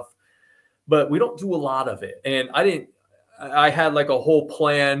stuff, but we don't do a lot of it. And I had like a whole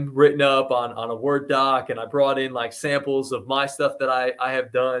plan written up on a Word doc, and I brought in like samples of my stuff that I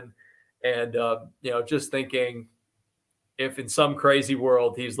have done. And, just thinking if in some crazy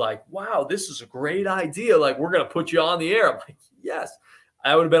world, he's like, wow, this is a great idea. Like, we're going to put you on the air. I'm like, yes,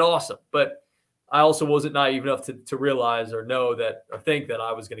 that would have been awesome. But I also wasn't naive enough to realize or know that or think that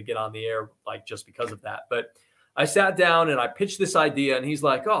I was going to get on the air, like just because of that. But I sat down and I pitched this idea, and he's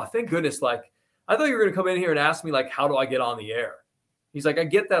like, oh, thank goodness. Like, I thought you were going to come in here and ask me, like, how do I get on the air? He's like, I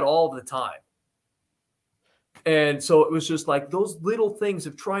get that all the time. And so it was just like those little things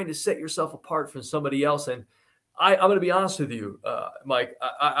of trying to set yourself apart from somebody else. And I'm going to be honest with you, Mike,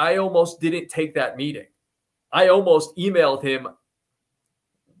 I almost didn't take that meeting. I almost emailed him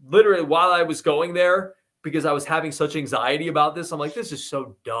literally while I was going there because I was having such anxiety about this. I'm like, this is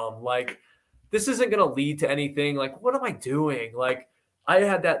so dumb. Like, this isn't going to lead to anything. Like, what am I doing? Like, I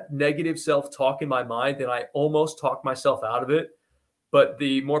had that negative self-talk in my mind, and I almost talked myself out of it. But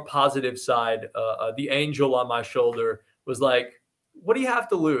the more positive side, the angel on my shoulder was like, what do you have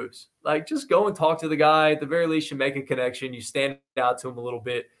to lose? Like, just go and talk to the guy. At the very least, you make a connection. You stand out to him a little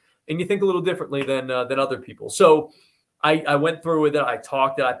bit, and you think a little differently than other people. So I went through with it. I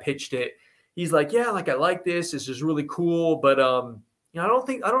talked it. I pitched it. He's like, yeah, like I like this. This is really cool. But I don't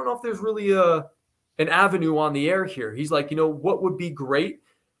know if there's really an avenue on the air here. He's like, what would be great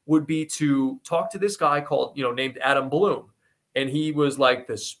would be to talk to this guy called, named Adam Bloom. And he was like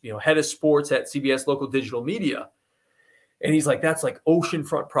this, head of sports at CBS Local Digital Media. And he's like, that's like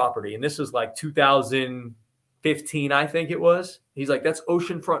oceanfront property. And this is like 2015, I think it was. He's like, that's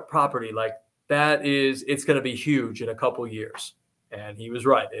oceanfront property. Like it's going to be huge in a couple years. And he was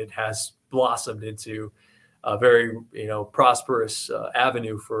right. It has blossomed into a very, prosperous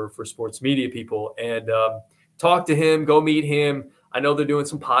avenue for sports media people. And talk to him, go meet him. I know they're doing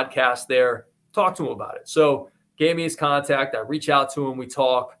some podcasts there. Talk to him about it. So gave me his contact. I reach out to him. We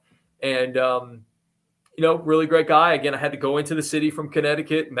talk. And, really great guy. Again, I had to go into the city from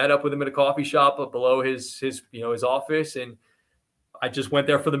Connecticut, met up with him at a coffee shop up below his office. And I just went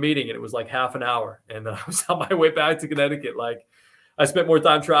there for the meeting, and it was like half an hour. And I was on my way back to Connecticut. Like, I spent more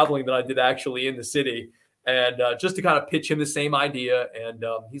time traveling than I did actually in the city. And just to kind of pitch him the same idea. And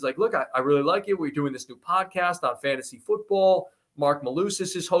he's like, look, I really like it. We're doing this new podcast on fantasy football. Mark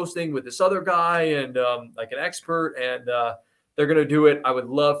Malusis is hosting with this other guy and like an expert, and they're going to do it. I would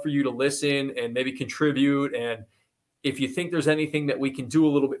love for you to listen and maybe contribute. And if you think there's anything that we can do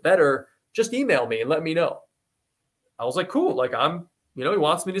a little bit better, just email me and let me know. I was like, cool. Like he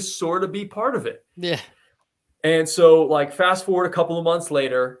wants me to sort of be part of it. Yeah. And so like fast forward a couple of months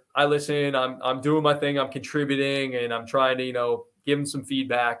later, I listen, I'm doing my thing. I'm contributing and I'm trying to, give him some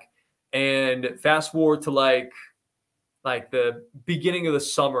feedback. And fast forward to like the beginning of the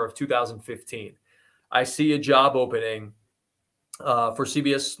summer of 2015, I see a job opening for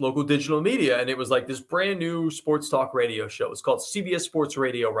CBS Local Digital Media. And it was like this brand new sports talk radio show. It's called CBS Sports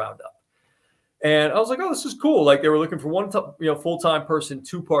Radio Roundup. And I was like, oh, this is cool. Like they were looking for one full-time person,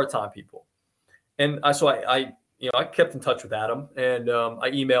 2 part-time people. And I kept in touch with Adam, and I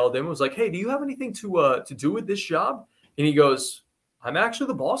emailed him. I was like, hey, do you have anything to do with this job? And he goes, I'm actually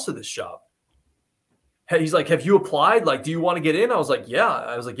the boss of this job. He's like, have you applied? Like, do you want to get in? I was like, yeah.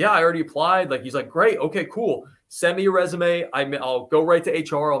 I already applied. Like, he's like, great. Okay, cool. Send me your resume. I'll go right to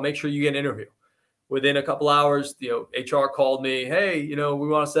HR. I'll make sure you get an interview. Within a couple hours, HR called me. Hey, we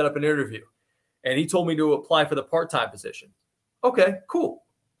want to set up an interview. And he told me to apply for the part-time position. Okay, cool.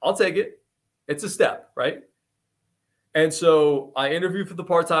 I'll take it. It's a step, right? And so I interview for the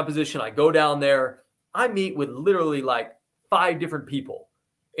part-time position. I go down there. I meet with literally like 5 different people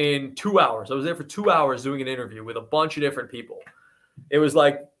in 2 hours. I was there for 2 hours doing an interview with a bunch of different people. It was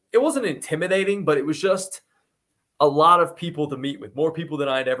like, it wasn't intimidating, but it was just a lot of people to meet with, more people than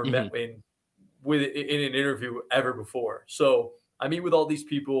I'd ever met in an interview ever before. So I meet with all these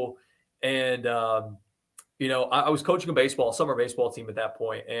people, and I was coaching a summer baseball team at that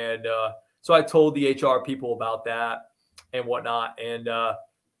point. And so I told the HR people about that and whatnot. And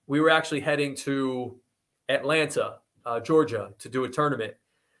we were actually heading to Atlanta, Georgia, to do a tournament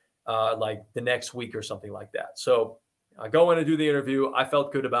like the next week or something like that. So I go in and do the interview. I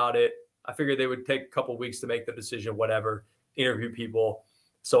felt good about it. I figured they would take a couple of weeks to make the decision, whatever, interview people.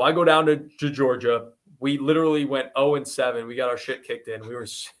 So I go down to Georgia. We literally went 0-7. We got our shit kicked in. We were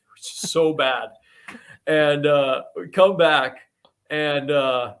so bad. And we come back, and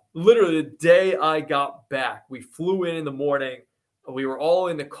literally the day I got back, we flew in the morning. We were all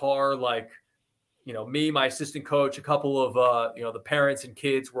in the car, like, me, my assistant coach, a couple of, the parents and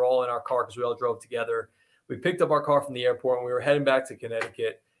kids were all in our car because we all drove together. We picked up our car from the airport, and we were heading back to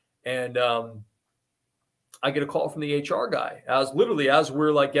Connecticut. And I get a call from the HR guy as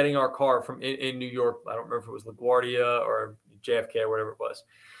we're like getting our car from in New York. I don't remember if it was LaGuardia or JFK or whatever it was.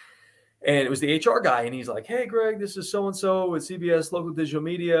 And it was the HR guy, and he's like, "Hey, Greg, this is so-and-so with CBS Local Digital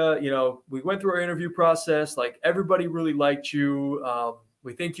Media. We went through our interview process. Like, everybody really liked you.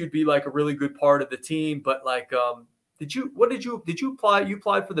 We think you'd be like a really good part of the team. But like, did you apply? You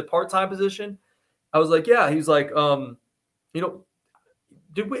applied for the part-time position?" I was like, "Yeah." He's like,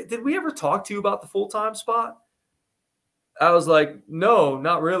 did we ever talk to you about the full-time spot? I was like, "No,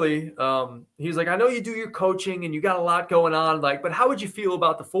 not really." He's like, "I know you do your coaching and you got a lot going on, like, but how would you feel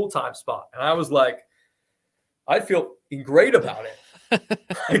about the full-time spot?" And I was like, "I'd feel great about it."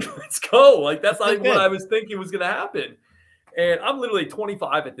 Like, let's go. Like, that's not even what I was thinking was going to happen. And I'm literally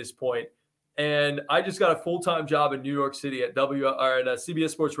 25 at this point, and I just got a full-time job in New York City at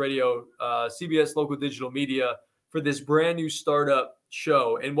CBS Sports Radio, CBS Local Digital Media, for this brand new startup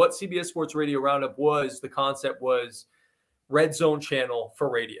show. And what CBS Sports Radio Roundup was, the concept was Red Zone channel for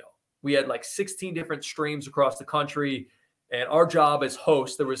radio. We had like 16 different streams across the country, and our job as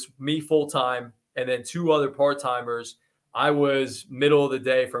host, there was me full-time and then 2 other part-timers. I was middle of the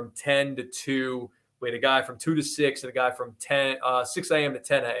day from 10 to 2. We had a guy from 2 to 6 and a guy from 6 a.m. to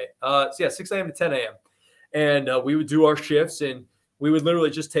 10 a.m. 6 a.m. to 10 a.m. And we would do our shifts, and we would literally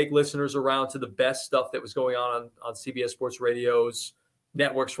just take listeners around to the best stuff that was going on CBS Sports Radio's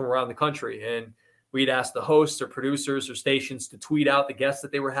networks from around the country. And we'd ask the hosts or producers or stations to tweet out the guests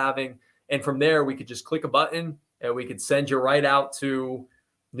that they were having. And from there, we could just click a button and we could send you right out to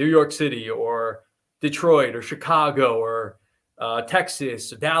New York City or Detroit or Chicago or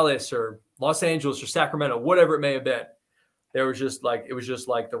Texas or Dallas or Los Angeles or Sacramento, whatever it may have been. It was just like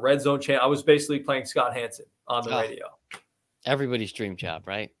the Red Zone channel. I was basically playing Scott Hansen on the radio. Everybody's dream job,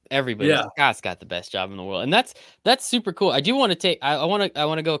 right? Scott's got the best job in the world. And that's super cool. I do want to I want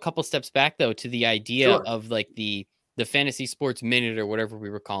to go a couple steps back though to the idea of like the fantasy sports minute or whatever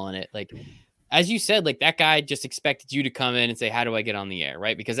we were calling it. Like, as you said, like, that guy just expected you to come in and say, "How do I get on the air?"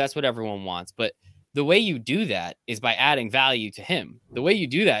 Right? Because that's what everyone wants. But the way you do that is by adding value to him. The way you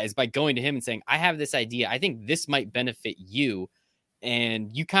do that is by going to him and saying, "I have this idea. I think this might benefit you. And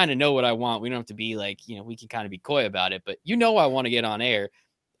you kind of know what I want." We don't have to be like, we can kind of be coy about it, but I want to get on air.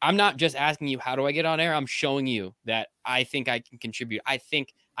 I'm not just asking you, how do I get on air? I'm showing you that I think I can contribute. I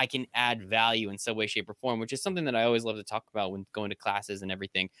think I can add value in some way, shape, or form, which is something that I always love to talk about when going to classes and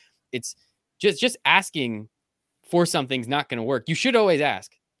everything. It's just asking for something's not going to work. You should always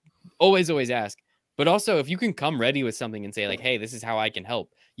ask, always ask. But also, if you can come ready with something and say like, "Hey, this is how I can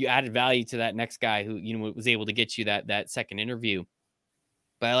help," you added value to that next guy who, was able to get you that second interview.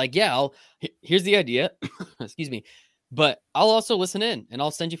 But like, here's the idea. Excuse me. But I'll also listen in and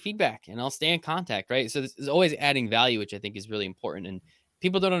I'll send you feedback and I'll stay in contact. Right. So this is always adding value, which I think is really important. And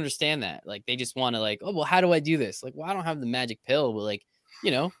people don't understand that. Like, they just want to like, "Oh, well, how do I do this?" Like, well, I don't have the magic pill, but like,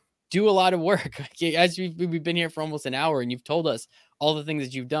 do a lot of work. As we've been here for almost an hour and you've told us all the things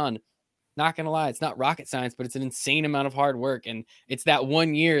that you've done. Not going to lie, it's not rocket science, but it's an insane amount of hard work. And it's that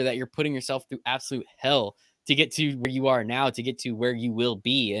 1 year that you're putting yourself through absolute hell to get to where you are now, to get to where you will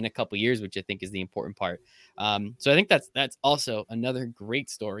be in a couple of years, which I think is the important part. So I think that's also another great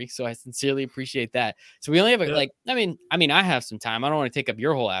story. So I sincerely appreciate that. So we only have I have some time. I don't want to take up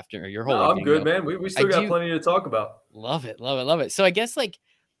your whole evening. I'm good, man. We still got plenty to talk about. Love it. So I guess like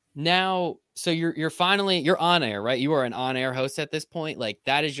now, so you're on air, right? You are an on-air host at this point. Like,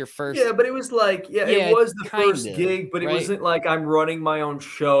 that is your first. Yeah, but it was like, it was the first gig, but it wasn't like I'm running my own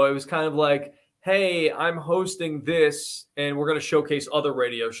show. It was kind of like, "Hey, I'm hosting this, and we're going to showcase other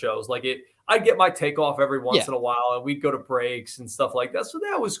radio shows." Like, I'd get my takeoff every once in a while, and we'd go to breaks and stuff like that. So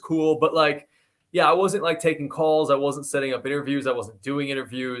that was cool. But like, I wasn't like taking calls. I wasn't setting up interviews. I wasn't doing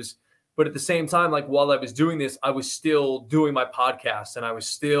interviews. But at the same time, like, while I was doing this, I was still doing my podcast, and I was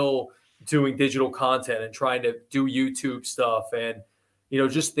still doing digital content and trying to do YouTube stuff and,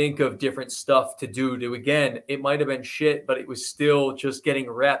 just think of different stuff to do. Again, it might have been shit, but it was still just getting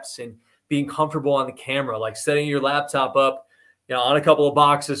reps and being comfortable on the camera, like setting your laptop up, on a couple of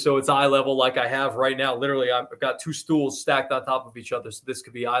boxes so it's eye level, like I have right now. Literally, I've got 2 stools stacked on top of each other, so this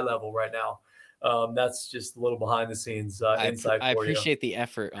could be eye level right now. That's just a little behind the scenes insight I for you. appreciate the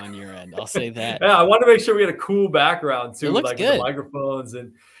effort on your end. I'll say that. Yeah, I want to make sure we had a cool background It too, looks like with the good. microphones.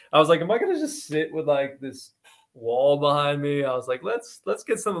 And I was like, am I gonna just sit with like this wall behind me? I was like, let's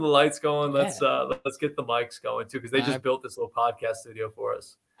get some of the lights going. Yeah. Let's get the mics going too, because they just built this little podcast studio for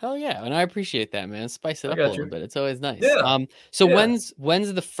us. Hell yeah, and I appreciate that, man. Spice it I up a got little you. bit. It's always nice. Yeah. So Yeah.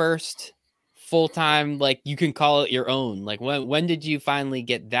 when's the first full-time, like, you can call it your own? Like, when did you finally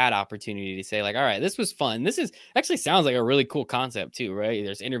get that opportunity to say, like, all right, this was fun. This is actually sounds like a really cool concept too, right?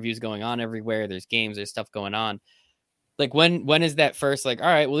 There's interviews going on everywhere. There's games. There's stuff going on. Like, when is that first, like, all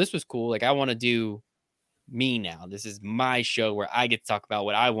right, well, this was cool. Like, I want to do me now. This is my show where I get to talk about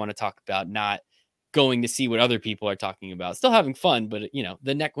what I want to talk about, not going to see what other people are talking about. Still having fun, but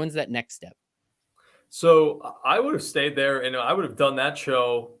when's that next step? So I would have stayed there and I would have done that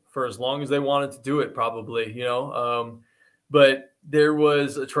show for as long as they wanted to do it, probably, but there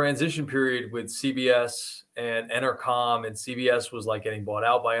was a transition period with CBS and Entercom, and CBS was like getting bought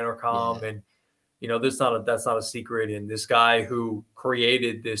out by Entercom. Yeah. And, that's not a secret. And this guy who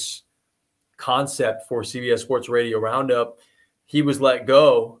created this concept for CBS Sports Radio Roundup, he was let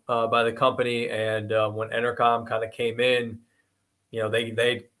go by the company. And when Entercom kind of came in,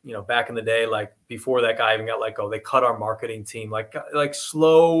 they back in the day, like before that guy even got let go, they cut our marketing team, like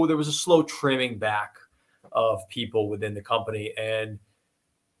slow. There was a slow trimming back of people within the company. And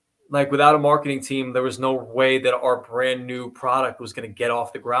like without a marketing team, there was no way that our brand new product was going to get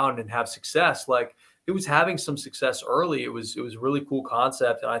off the ground and have success. Like it was having some success early. It was a really cool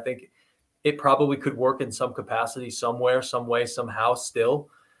concept. And I think it probably could work in some capacity somewhere, some way, somehow still.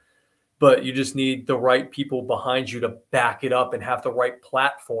 But you just need the right people behind you to back it up and have the right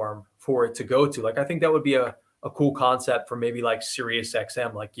platform for it to go to. Like, I think that would be a cool concept for maybe like Sirius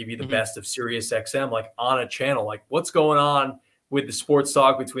XM, like give you the best of Sirius XM, like on a channel, like what's going on with the sports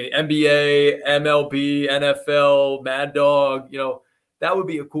talk between NBA, MLB, NFL, Mad Dog. That would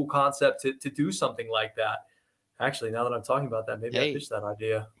be a cool concept to do something like that. Actually, now that I'm talking about that, maybe I pitched that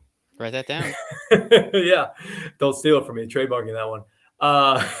idea. Write that down. Yeah. Don't steal it from me. Trademarking that one.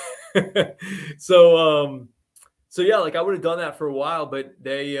 So yeah, like I would have done that for a while, but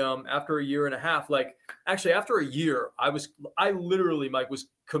they, after a year and a half, after a year, I literally, Mike, was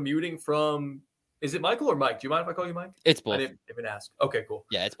commuting from, is it Michael or Mike? Do you mind if I call you Mike? It's both. I didn't even ask. Okay, cool.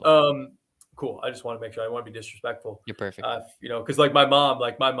 Yeah, it's both. Cool. I just want to make sure I don't want to be disrespectful. You're perfect. Cause like my mom,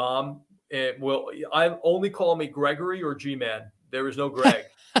 I only call me Gregory or G-Man. There is no Greg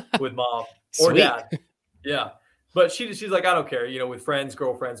with mom or dad. Yeah. But she's like, I don't care, with friends,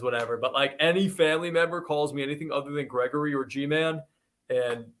 girlfriends, whatever. But like any family member calls me anything other than Gregory or G-Man,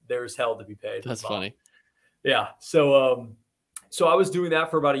 and there's hell to be paid. That's funny. Yeah. So I was doing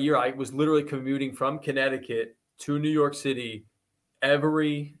that for about a year. I was literally commuting from Connecticut to New York City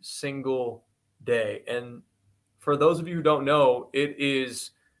every single day. And for those of you who don't know, it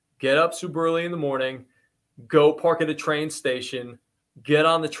is get up super early in the morning, go park at a train station, get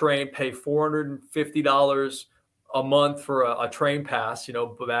on the train, pay $450 a month for a train pass,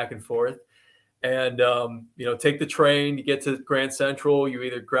 back and forth. And, take the train, you get to Grand Central, you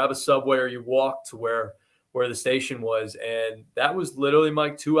either grab a subway or you walk to where the station was. And that was literally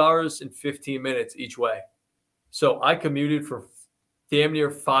like 2 hours and 15 minutes each way. So I commuted for damn near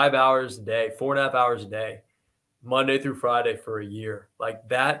 5 hours a day, 4.5 hours a day, Monday through Friday for a year. Like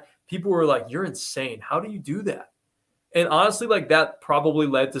that, people were like, you're insane. How do you do that? And honestly, like that probably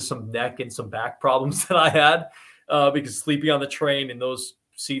led to some neck and some back problems that I had. Because sleeping on the train and those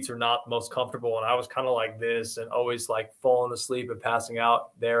seats are not the most comfortable. And I was kind of like this and always like falling asleep and passing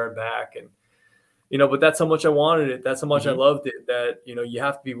out there and back. And, but that's how much I wanted it. That's how much I loved it, that, you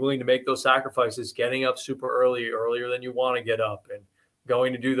have to be willing to make those sacrifices, getting up super earlier than you want to get up and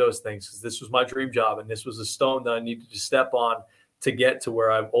going to do those things. Because this was my dream job. And this was a stone that I needed to step on to get to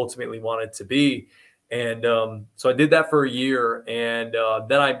where I ultimately wanted to be. And so I did that for a year. And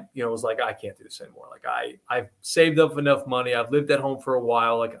then I, was like, I can't do this anymore. Like I've saved up enough money. I've lived at home for a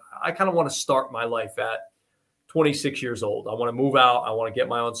while. Like I kind of want to start my life at 26 years old. I want to move out. I want to get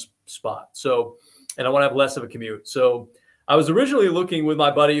my own spot. So, and I want to have less of a commute. So I was originally looking with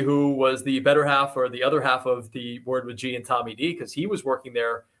my buddy who was the better half or the other half of the Word with G and Tommy D, because he was working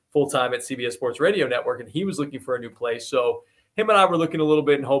there full-time at CBS Sports Radio Network and he was looking for a new place. So him and I were looking a little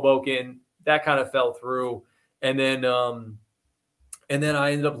bit in Hoboken. That kind of fell through. And then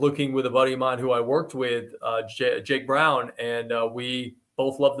I ended up looking with a buddy of mine who I worked with, Jake Brown, and we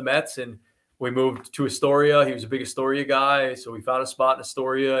both loved the Mets, and we moved to Astoria. He was a big Astoria guy, so we found a spot in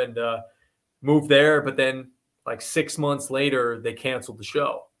Astoria and moved there. But then like 6 months later, they canceled the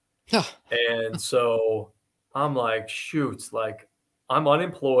show. And so I'm like, shoot, like I'm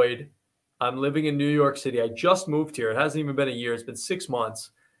unemployed. I'm living in New York City. I just moved here. It hasn't even been a year. It's been 6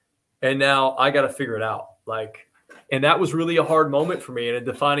 months. And now I got to figure it out. Like, and that was really a hard moment for me and a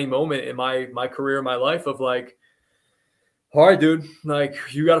defining moment in my career, my life of like, all right, dude, like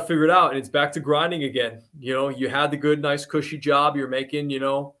you got to figure it out. And it's back to grinding again. You know, you had the good, nice, cushy job. You're making,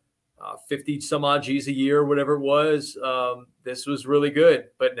 50 some odd G's a year, whatever it was. This was really good.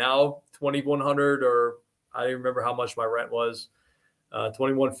 But now 2,100, or I don't remember how much my rent was,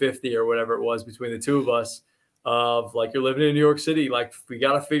 2,150 or whatever it was between the two of us, of like, you're living in New York City. Like, we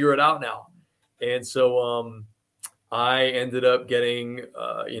got to figure it out now. And so I ended up getting,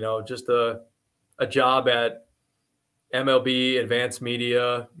 just a job at MLB Advanced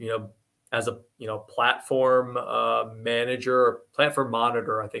Media, as a, platform manager or platform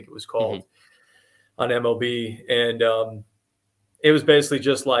monitor, I think it was called, on MLB. And it was basically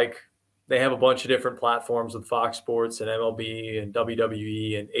just like, they have a bunch of different platforms with Fox Sports and MLB and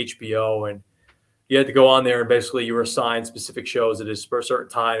WWE and HBO. And you had to go on there and basically you were assigned specific shows at a certain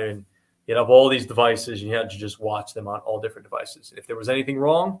time. And you'd have all these devices and you had to just watch them on all different devices. If there was anything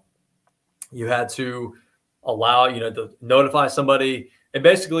wrong, you had to allow, to notify somebody and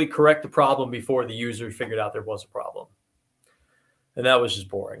basically correct the problem before the user figured out there was a problem. And that was just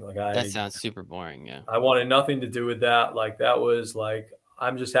boring. Like, that sounds super boring. Yeah. I wanted nothing to do with that. Like, that was like,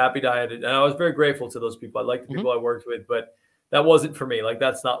 I'm just happy that I had it. And I was very grateful to those people. I liked the people I worked with, but that wasn't for me. Like,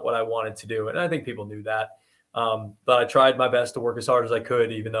 that's not what I wanted to do. And I think people knew that. But I tried my best to work as hard as I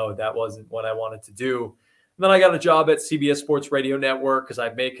could, even though that wasn't what I wanted to do. And then I got a job at CBS Sports Radio Network because I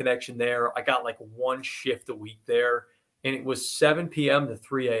made connection there. I got like one shift a week there, and it was 7 p.m. to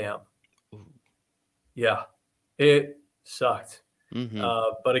 3 a.m. Yeah, it sucked.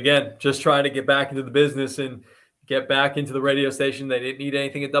 But again, just trying to get back into the business and get back into the radio station. They didn't need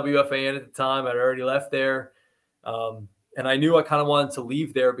anything at WFAN at the time. I'd already left there. And I knew I kind of wanted to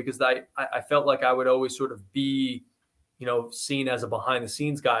leave there because I felt like I would always sort of be, seen as a behind the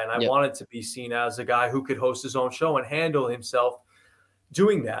scenes guy. And I wanted to be seen as a guy who could host his own show and handle himself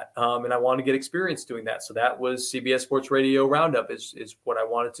doing that. And I wanted to get experience doing that. So that was CBS Sports Radio Roundup is what I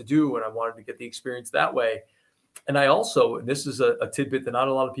wanted to do. And I wanted to get the experience that way. And I also, and this is a tidbit that not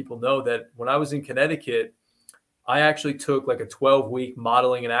a lot of people know, that when I was in Connecticut, I actually took like a 12-week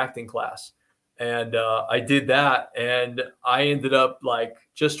modeling and acting class. And I did that. And I ended up like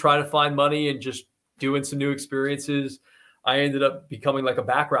just trying to find money and just doing some new experiences. I ended up becoming like a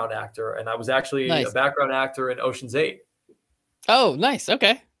background actor. And I was actually a background actor in Ocean's 8. Oh, nice.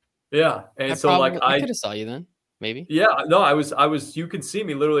 Okay. Yeah. And I could have saw you then, maybe. Yeah. No, I was, you can see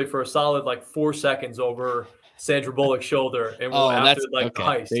me literally for a solid like 4 seconds over Sandra Bullock's shoulder. And after like the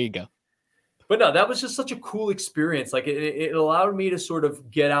heist. There you go. But no, that was just such a cool experience. Like it allowed me to sort of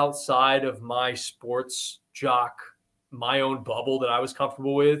get outside of my sports jock, my own bubble that I was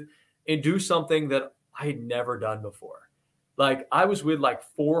comfortable with, and do something that I had never done before. Like I was with like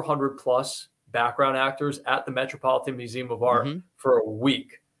 400 plus background actors at the Metropolitan Museum of Art for a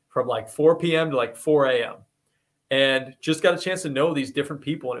week from like 4 p.m. to like 4 a.m. and just got a chance to know these different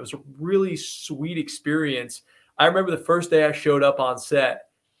people. And it was a really sweet experience. I remember the first day I showed up on set,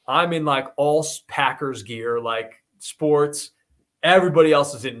 I'm in like all Packers gear, like sports. Everybody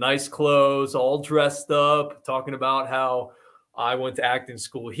else is in nice clothes, all dressed up, talking about how I went to acting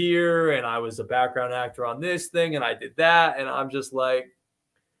school here and I was a background actor on this thing and I did that. And I'm just like,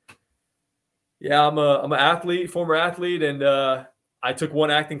 yeah, I'm an athlete, former athlete. And I took one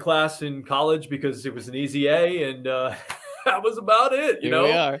acting class in college because it was an easy A. And that was about it.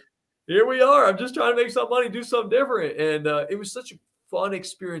 Here we are. I'm just trying to make some money, do something different. And it was such a fun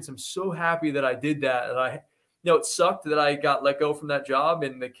experience. I'm so happy that I did that. And it sucked that I got let go from that job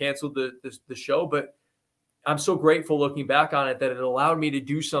and they canceled the show, but I'm so grateful looking back on it that it allowed me to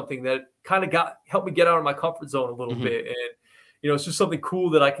do something that kind of helped me get out of my comfort zone a little bit. And, it's just something cool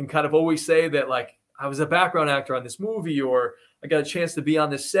that I can kind of always say that like I was a background actor on this movie, or I got a chance to be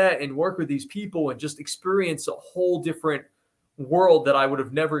on this set and work with these people and just experience a whole different world that I would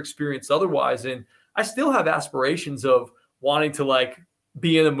have never experienced otherwise. And I still have aspirations of wanting to like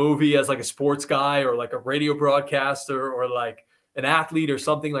be in a movie as like a sports guy or like a radio broadcaster or like an athlete or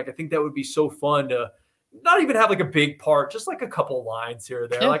something. Like, I think that would be so fun to not even have like a big part, just like a couple lines here or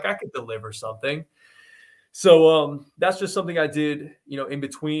there. Yeah. Like I could deliver something. So that's just something I did, in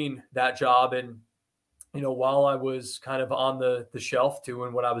between that job. And, while I was kind of on the shelf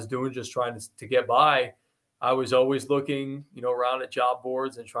doing what I was doing, just trying to get by, I was always looking, around at job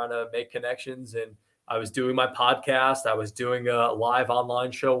boards and trying to make connections. And I was doing my podcast. I was doing a live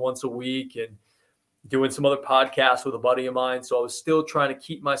online show once a week and doing some other podcasts with a buddy of mine. So I was still trying to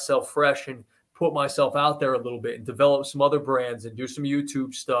keep myself fresh and put myself out there a little bit and develop some other brands and do some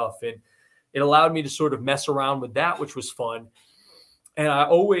YouTube stuff. And it allowed me to sort of mess around with that, which was fun. And I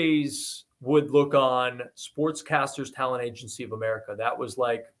always would look on Sportscasters Talent Agency of America. That was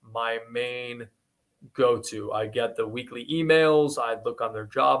like my main go-to. I get the weekly emails. I'd look on their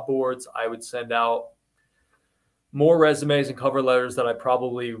job boards. I would send out more resumes and cover letters that I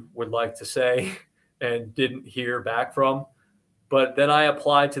probably would like to say and didn't hear back from. But then I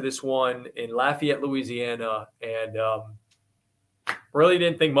applied to this one in Lafayette, Louisiana, and really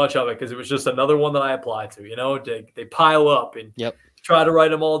didn't think much of it because it was just another one that I applied to. You know, they pile up and try to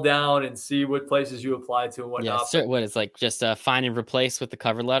write them all down and see what places you apply to and whatnot. Yeah, what it's like just find and replace with the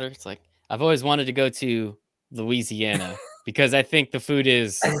cover letter. It's like, I've always wanted to go to Louisiana because I think the food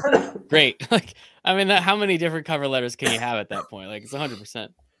is great. Like, I mean, how many different cover letters can you have at that point? Like, it's 100%.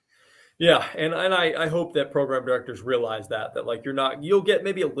 Yeah, and I hope that program directors realize that like you'll get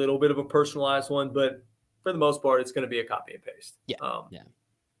maybe a little bit of a personalized one, but for the most part, it's going to be a copy and paste. Yeah,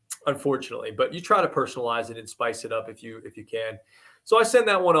 unfortunately, but you try to personalize it and spice it up if you can. So I send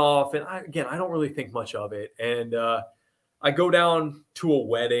that one off, and I don't really think much of it, and I go down to a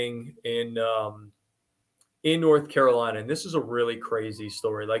wedding in North Carolina, and this is a really crazy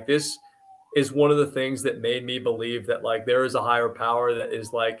story. Like, this is one of the things that made me believe that like there is a higher power that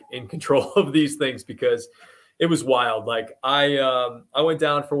is like in control of these things, because it was wild. Like, I went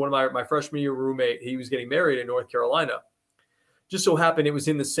down for one of my freshman year roommate. He was getting married in North Carolina. Just so happened it was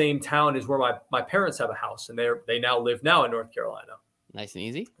in the same town as where my parents have a house, and they now live in North Carolina. Nice and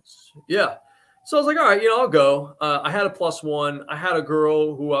easy. Yeah. So I was like, all right, I'll go. I had a +1. I had a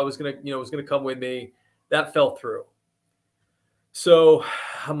girl who I was gonna come with me. That fell through. So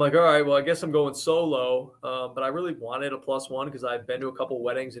I'm like, all right, well, I guess I'm going solo. But I really wanted a +1 because I've been to a couple of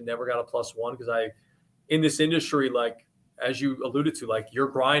weddings and never got a +1 because in this industry, like, as you alluded to, like, you're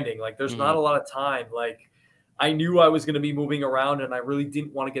grinding. Like, there's not a lot of time. Like, I knew I was going to be moving around, and I really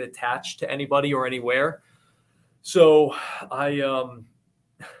didn't want to get attached to anybody or anywhere. So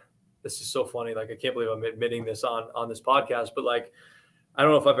this is so funny. Like, I can't believe I'm admitting this on this podcast, but like, I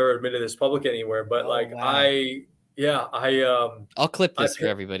don't know if I've ever admitted this public anywhere, but I'll clip this for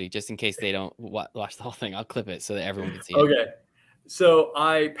everybody just in case they don't watch the whole thing. I'll clip it so that everyone can see it. Okay. So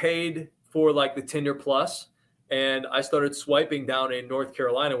I paid for like the Tinder Plus, and I started swiping down in North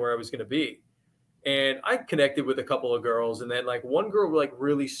Carolina where I was going to be. And I connected with a couple of girls, and then like one girl like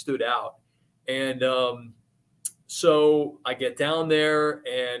really stood out. And so I get down there,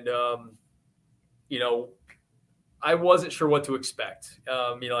 and I wasn't sure what to expect.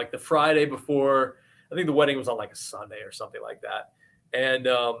 Like the Friday before, I think the wedding was on like a Sunday or something like that. And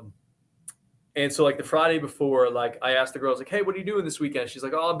so like the Friday before, like I asked the girls like, hey, what are you doing this weekend? She's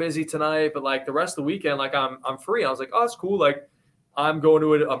like, oh, I'm busy tonight, but like the rest of the weekend, like I'm free. I was like, oh, that's cool. Like, I'm going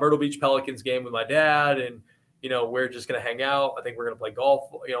to a Myrtle Beach Pelicans game with my dad, and, we're just going to hang out. I think we're going to play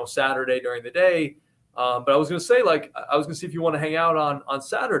golf, Saturday during the day. But I was going to say, like, I was going to see if you want to hang out on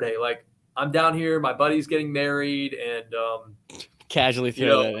Saturday. Like, I'm down here. My buddy's getting married, and casually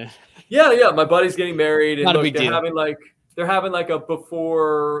throw that in. Yeah. My buddy's getting married, and not a big deal. They're having like a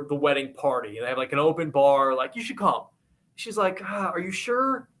before the wedding party, and they have like an open bar. Like, you should come. She's like, are you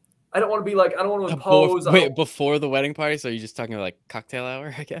sure? I don't want to impose. Wait, before the wedding party? So you're just talking about like cocktail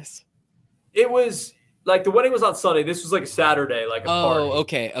hour, I guess? It was like the wedding was on Sunday. This was like a Saturday, like a party.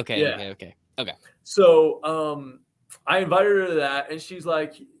 Okay. So I invited her to that, and she's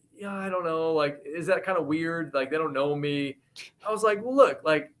like, yeah, I don't know. Like, is that kind of weird? Like, they don't know me. I was like, well, look,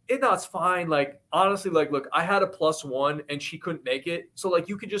 like, it's fine. Like, honestly, like, look, I had a +1 and she couldn't make it. So like,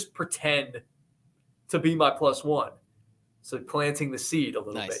 you could just pretend to be my +1. So planting the seed a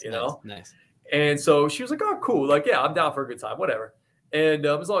little bit, Nice. And so she was like, oh, cool. Like, yeah, I'm down for a good time, whatever. And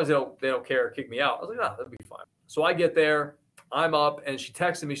as long as they don't care or kick me out, I was like, no, that'd be fine. So I get there, I'm up, and she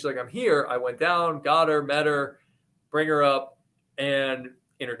texted me. She's like, I'm here. I went down, got her, met her, bring her up, and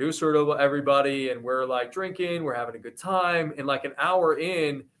introduce her to everybody. And we're like drinking, we're having a good time. And like an hour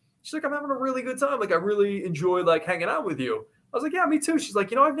in, she's like, I'm having a really good time. Like, I really enjoy like hanging out with you. I was like, yeah, me too. She's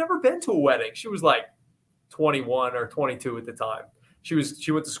like, I've never been to a wedding. She was like 21 or 22 at the time. She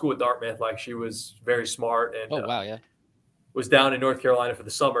went to school at Dartmouth. Like, she was very smart, and was down in North Carolina for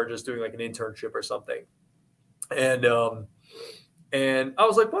the summer, just doing like an internship or something. And I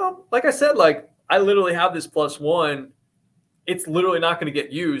was like, well, like I said, like, I literally have this +1. It's literally not going to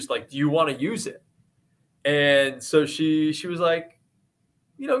get used. Like, do you want to use it? And so she was like,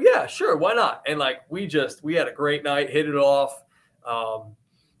 yeah, sure, why not? And like, we had a great night, hit it off.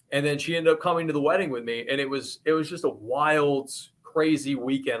 And then she ended up coming to the wedding with me, and it was just a wild, crazy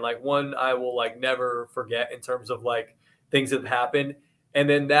weekend. Like, one I will like never forget in terms of like things that have happened. And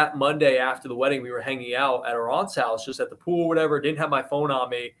then that Monday after the wedding, we were hanging out at our aunt's house, just at the pool, whatever. Didn't have my phone on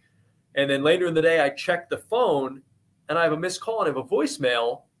me. And then later in the day, I checked the phone and I have a missed call and I have a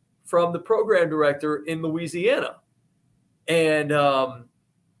voicemail from the program director in Louisiana. And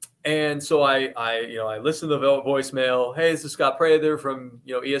so I listened to the voicemail. Hey, this is Scott Prather from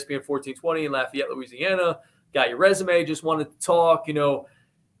ESPN 1420 in Lafayette, Louisiana. Got your resume. Just wanted to talk.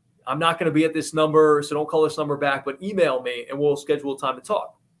 I'm not going to be at this number, so don't call this number back, but email me and we'll schedule a time to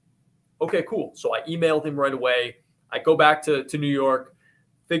talk. Okay, cool. So I emailed him right away. I go back to New York,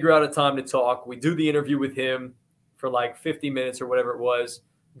 figure out a time to talk. We do the interview with him for like 50 minutes or whatever it was.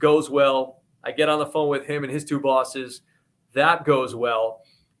 Goes well. I get on the phone with him and his two bosses. That goes well.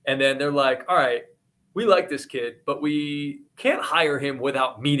 And then they're like, all right, we like this kid, but we can't hire him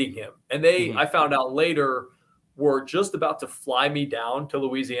without meeting him. And I found out later, were just about to fly me down to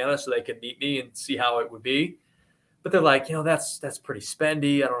Louisiana so they could meet me and see how it would be. But they're like, that's pretty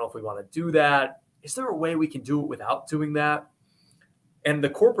spendy. I don't know if we want to do that. Is there a way we can do it without doing that? And the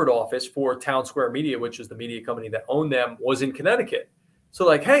corporate office for Town Square Media, which is the media company that owned them, was in Connecticut. So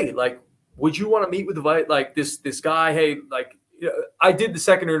like, hey, like, would you want to meet with this guy? Hey, like, I did the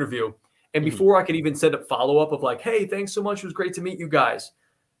second interview. And before I could even send a follow-up of like, hey, thanks so much. It was great to meet you guys.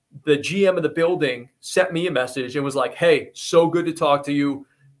 The GM of the building sent me a message and was like, hey, so good to talk to you.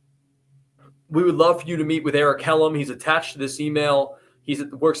 We would love for you to meet with Eric Hellum. He's attached to this email.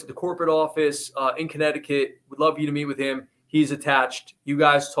 Works at the corporate office in Connecticut. Would love for you to meet with him. He's attached. You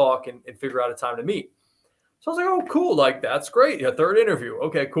guys talk and figure out a time to meet. So I was like, oh, cool. Like, that's great. Yeah, third interview.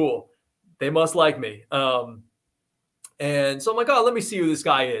 Okay, cool. They must like me. And so I'm like, oh, let me see who this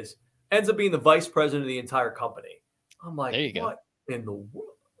guy is. Ends up being the vice president of the entire company. I'm like, there you go. What in the world?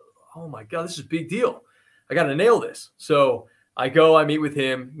 Oh, my God, this is a big deal. I got to nail this. So I go, I meet with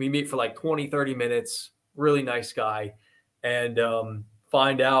him. We meet for like 20, 30 minutes. Really nice guy. And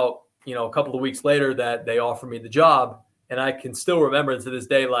find out, a couple of weeks later that they offer me the job. And I can still remember to this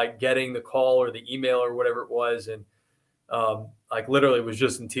day, like getting the call or the email or whatever it was. And like literally was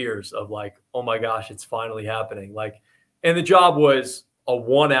just in tears of like, oh my gosh, it's finally happening. Like, and the job was a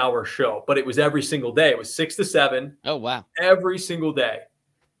 1 hour show, but it was every single day. It was 6 to 7. Oh, wow. Every single day.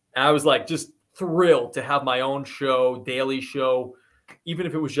 And I was like, just thrilled to have my own show, daily show, even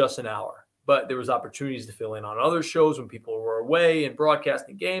if it was just an hour. But there was opportunities to fill in on other shows when people were away and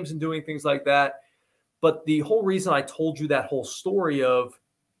broadcasting games and doing things like that. But the whole reason I told you that whole story of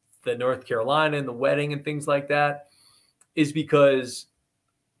the North Carolina and the wedding and things like that is because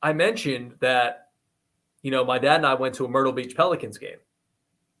I mentioned that, my dad and I went to a Myrtle Beach Pelicans game.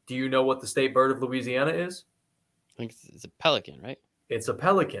 Do you know what the state bird of Louisiana is? I think it's a pelican, right? It's a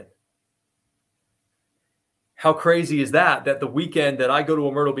pelican. How crazy is that the weekend that I go to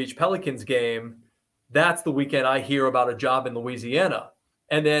a Myrtle Beach Pelicans game, that's the weekend I hear about a job in Louisiana.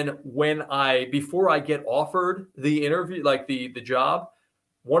 And then before I get offered the interview, like the job,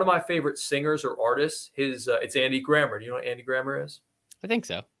 one of my favorite singers or artists, it's Andy Grammer. Do you know what Andy Grammer is? I think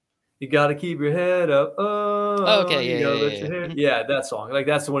so. You got to keep your head up. Oh, okay. Yeah, that song. Like,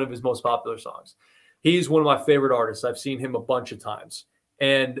 that's one of his most popular songs. He's one of my favorite artists. I've seen him a bunch of times.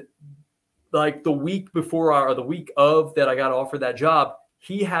 And like the week of that I got offered that job,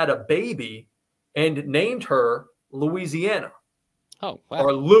 he had a baby and named her Louisiana. Oh, wow.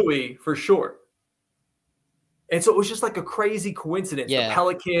 Or Louie for short. And so it was just like a crazy coincidence. Yeah. The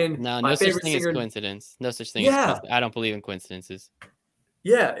Pelican. No such thing as coincidence. No such thing as coincidence. I don't believe in coincidences.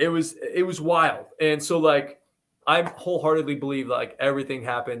 Yeah, it was wild. And so like I wholeheartedly believe like everything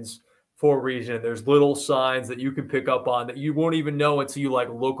happens for a reason. There's little signs that you can pick up on that you won't even know until you like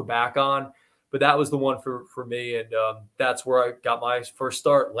look back on. But that was the one for me. And that's where I got my first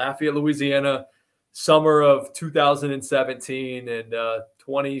start. Lafayette, Louisiana, summer of 2017, and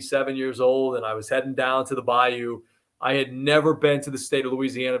 27 years old. And I was heading down to the bayou. I had never been to the state of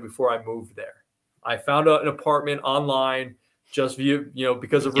Louisiana before I moved there. I found an apartment online just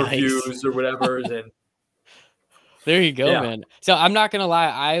because of reviews or whatever. And there you go, man. So I'm not gonna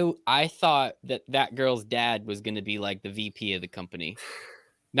lie, I thought that girl's dad was gonna be like the VP of the company.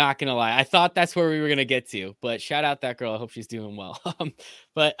 Not gonna lie, I thought that's where we were gonna get to. But shout out that girl. I hope she's doing well.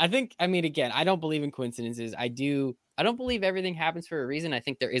 But again, I don't believe in coincidences. I don't believe everything happens for a reason. I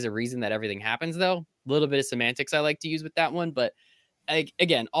think there is a reason that everything happens, though. A little bit of semantics I like to use with that one, but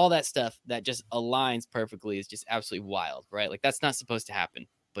again, all that stuff that just aligns perfectly is just absolutely wild, right? Like, that's not supposed to happen,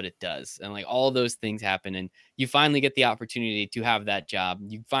 but it does. And like all those things happen, and you finally get the opportunity to have that job.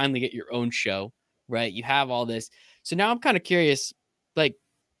 You finally get your own show, right? You have all this. So now I'm kind of curious, like,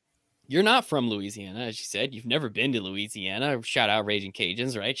 you're not from Louisiana, as you said. You've never been to Louisiana. Shout out Raging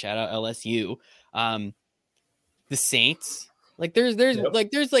Cajuns, right? Shout out LSU. The Saints. Like there's Yep.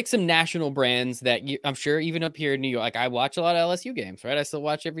 there's like some national brands that I'm sure even up here in New York, like I watch a lot of LSU games, right? I still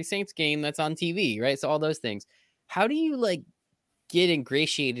watch every Saints game that's on TV, right? So all those things. How do you like get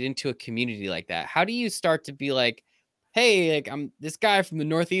ingratiated into a community like that? How do you start to be like, hey, like I'm this guy from the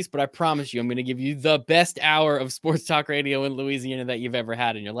Northeast, but I promise you, I'm going to give you the best hour of sports talk radio in Louisiana that you've ever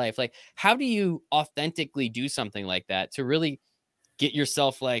had in your life. Like, how do you authentically do something like that to really get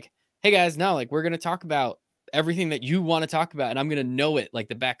yourself like, hey guys, no, like we're going to talk about everything that you want to talk about, and I'm going to know it like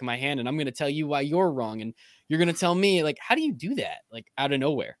the back of my hand, and I'm going to tell you why you're wrong, and you're going to tell me, like, how do you do that? Like out of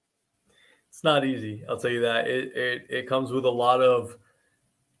nowhere. It's not easy. I'll tell you that. It comes with a lot of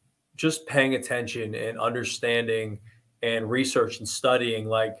just paying attention and understanding and research and studying.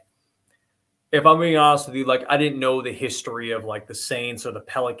 Like, if I'm being honest with you, like I didn't know the history of like the Saints or the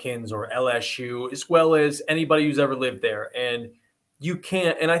Pelicans or LSU as well as anybody who's ever lived there. And you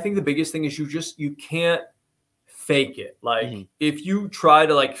can't, and I think the biggest thing is you can't fake it. Like Mhm. if you try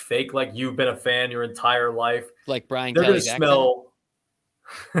to like fake like you've been a fan your entire life, Like Brian they're gonna Kelly's accent. smell.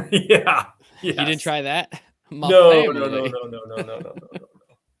 Yeah. You didn't Yes. try that? My No, no, no, family. no, no, no, no, no, no, no,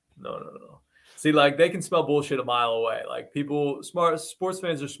 no, no, no. See, like they can smell bullshit a mile away. Like people, smart sports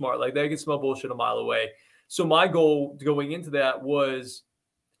fans are smart. Like they can smell bullshit a mile away. So my goal going into that was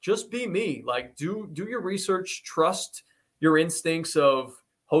just be me. Like do your research, trust your instincts of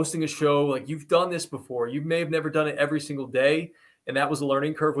hosting a show. Like you've done this before. You may have never done it every single day, and that was a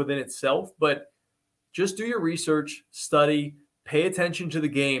learning curve within itself. But just do your research, study, pay attention to the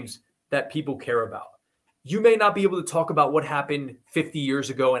games that people care about. You may not be able to talk about what happened 50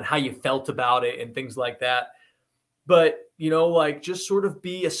 years ago and how you felt about it and things like that. But, like just sort of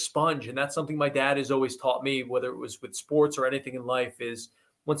be a sponge. And that's something my dad has always taught me, whether it was with sports or anything in life, is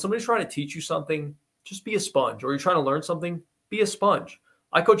when somebody's trying to teach you something, just be a sponge. Or you're trying to learn something, be a sponge.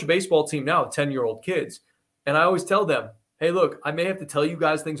 I coach a baseball team now, 10-year-old kids. And I always tell them, hey, look, I may have to tell you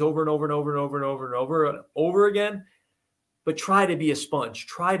guys things over and over and over and over and over and over and over again, but try to be a sponge.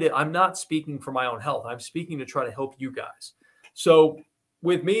 I'm not speaking for my own health. I'm speaking to try to help you guys. So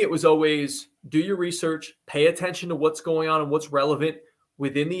with me, it was always do your research, pay attention to what's going on and what's relevant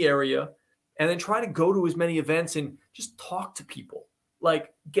within the area, and then try to go to as many events and just talk to people.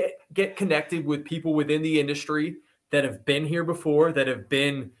 Like get connected with people within the industry that have been here before, that have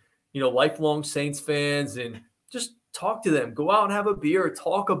been, lifelong Saints fans, and just talk to them. Go out and have a beer,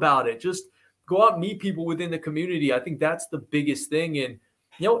 talk about it. Just go out and meet people within the community. I think that's the biggest thing. And,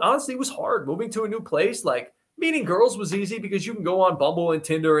 honestly, it was hard moving to a new place. Like meeting girls was easy because you can go on Bumble and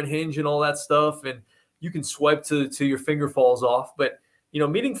Tinder and Hinge and all that stuff. And you can swipe to your finger falls off. But,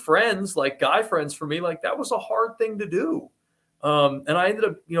 meeting friends, like guy friends for me, like that was a hard thing to do. And I ended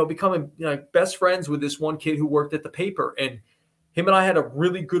up, becoming best friends with this one kid who worked at the paper. And him and I had a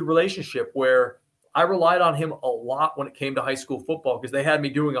really good relationship where I relied on him a lot when it came to high school football because they had me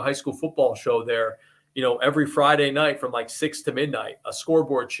doing a high school football show there, every Friday night from like 6 to midnight, a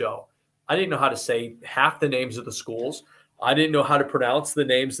scoreboard show. I didn't know how to say half the names of the schools. I didn't know how to pronounce the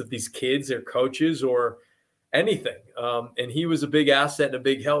names of these kids or coaches or anything. And he was a big asset and a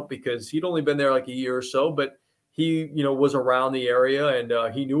big help because he'd only been there like a year or so, but he, was around the area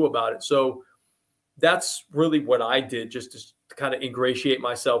and he knew about it. So that's really what I did just to kind of ingratiate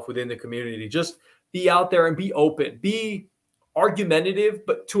myself within the community. Just be out there and be open, be argumentative,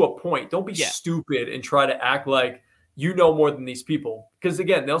 but to a point. Don't be Yeah. stupid and try to act like you know more than these people. Because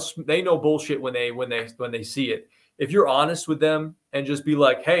again, they know bullshit when they see it. If you're honest with them and just be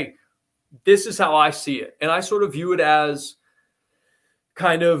like, hey, this is how I see it. And I sort of view it as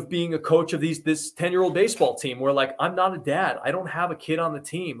kind of being a coach of this 10-year-old baseball team where like I'm not a dad. I don't have a kid on the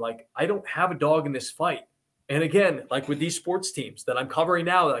team. Like I don't have a dog in this fight. And again, like with these sports teams that I'm covering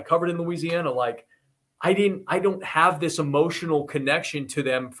now, that I covered in Louisiana, like I don't have this emotional connection to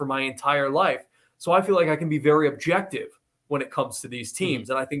them for my entire life. So I feel like I can be very objective when it comes to these teams.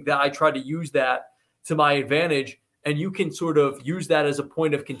 And I think that I try to use that to my advantage. And you can sort of use that as a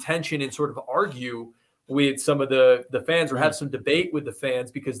point of contention and sort of argue with some of the fans or have some debate with the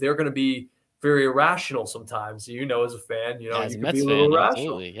fans because they're going to be very irrational sometimes. As a fan, As you a could be Mets a little fan, irrational.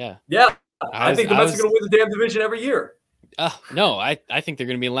 absolutely, yeah. Yeah. I I was think the Mets are going to win the damn division every year. No, I think they're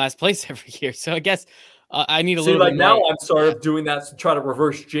going to be in last place every year. So I guess I need a See, little bit like now more. I'm sort of doing that to try to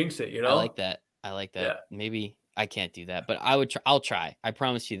reverse jinx it, I like that. I like that. Yeah. Maybe I can't do that, but I'll try. I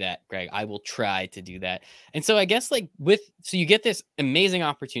promise you that, Greg. I will try to do that. And so I guess like so you get this amazing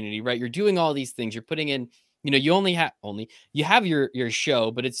opportunity, right? You're doing all these things. You're putting in, you you have your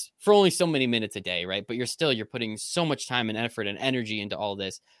show, but it's for only so many minutes a day, right? But you're putting so much time and effort and energy into all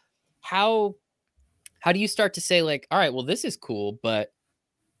this. How do you start to say like, all right, well, this is cool, but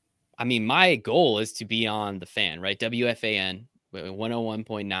I mean, my goal is to be on the Fan, right? WFAN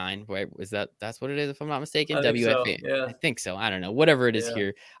 101.9. Right? That's what it is, if I'm not mistaken? I think so. WFAN. Yeah. I think so. I don't know. Whatever it is Yeah.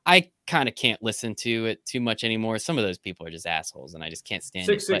 here. I kind of can't listen to it too much anymore. Some of those people are just assholes and I just can't stand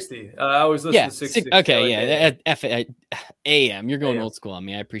it. But 660. I always listen yeah, to 660. okay, I like yeah. AM. You're going AM. old school on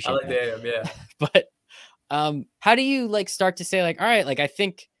me. I I appreciate like that. the AM. Yeah. But how do you like start to say like, all right, like I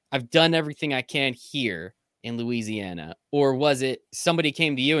think I've done everything I can here in Louisiana? Or was it somebody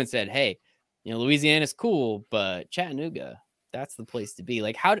came to you and said, hey, Louisiana's cool, but Chattanooga, that's the place to be?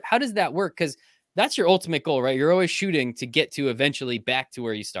 Like, how does that work? Because that's your ultimate goal, right? You're always shooting to get to eventually back to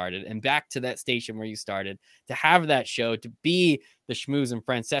where you started and back to that station where you started, to have that show, to be the Schmooze and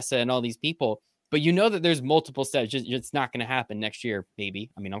Francesa and all these people. But you know that there's multiple steps. It's not going to happen next year, maybe.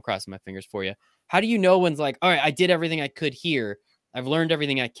 I mean, I'm crossing my fingers for you. How do you know when's like, all right, I did everything I could here. I've learned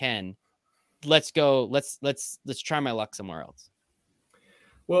everything I can. Let's go. Let's try my luck somewhere else.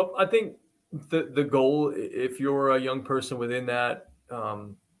 Well, I think the goal, if you're a young person within that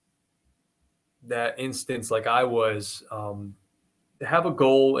that instance, like I was, have a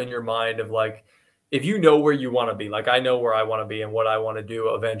goal in your mind of like, if you know where you want to be, like I know where I want to be and what I want to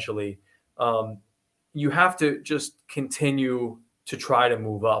do eventually, you have to just continue to try to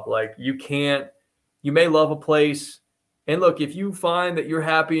move up. Like you may love a place. And look, if you find that you're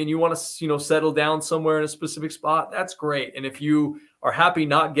happy and you want to, settle down somewhere in a specific spot, that's great. And if you are happy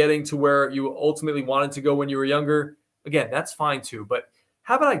not getting to where you ultimately wanted to go when you were younger, again, that's fine too. But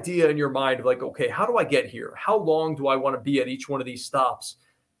have an idea in your mind of like, okay, how do I get here? How long do I want to be at each one of these stops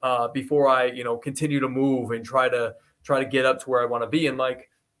before I, continue to move and try to get up to where I want to be? And like,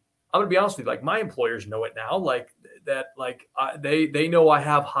 I'm gonna be honest with you, like my employers know it now, like that, like they know I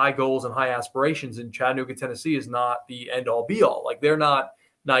have high goals and high aspirations, and Chattanooga, Tennessee is not the end all be all. Like they're not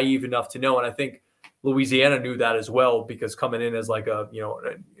naive enough to know, and I think Louisiana knew that as well, because coming in as like a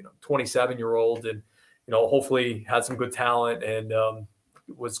 27-year-old and hopefully had some good talent and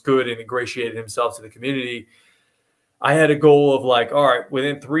was good and ingratiated himself to the community. I had a goal of like, all right,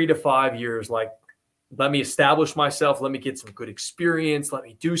 within 3 to 5 years, like let me establish myself, let me get some good experience, let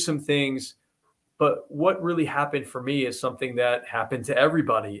me do some things. But what really happened for me is something that happened to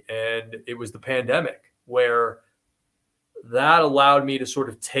everybody, and it was the pandemic, where that allowed me to sort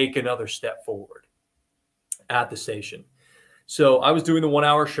of take another step forward at the station. So I was doing the 1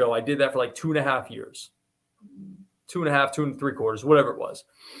 hour show. I did that for like 2.5 years, 2.5, 2 3/4, whatever it was.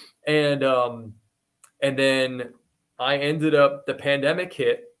 And then I ended up, the pandemic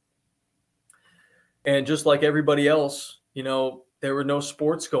hit. And just like everybody else, there were no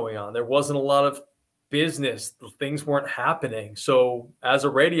sports going on. There wasn't a lot of business. Things weren't happening. So as a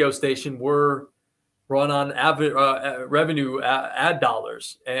radio station, we're run on revenue ad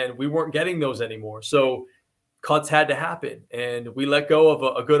dollars, and we weren't getting those anymore. So cuts had to happen, and we let go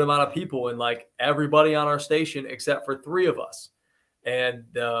of a good amount of people, and like everybody on our station except for 3 of us. And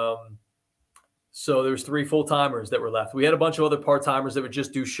so there's 3 full-timers that were left. We had a bunch of other part-timers that would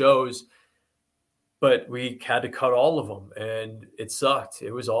just do shows, but we had to cut all of them, and it sucked.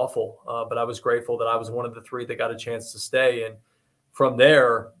 It was awful. But I was grateful that I was one of the 3 that got a chance to stay. And from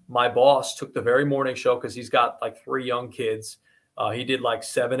there, my boss took the very morning show, because he's got like 3 young kids. He did like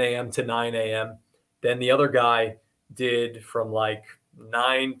 7 a.m. to 9 a.m. Then the other guy did from like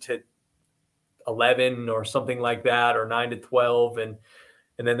 9 to 11 or something like that, or 9 to 12. And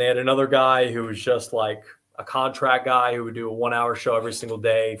then they had another guy who was just like a contract guy who would do a 1 hour show every single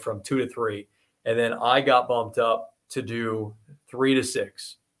day from 2 to 3. And then I got bumped up to do 3 to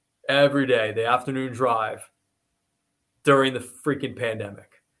 6 every day, the afternoon drive during the freaking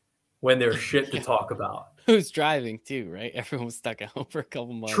pandemic, when there's shit to talk about. Who's driving too, right? Everyone was stuck at home for a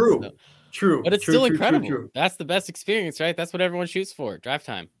couple months. True. But it's still incredible. True. That's the best experience, right? That's what everyone shoots for, drive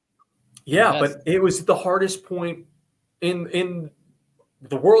time. Yeah, but it was the hardest point in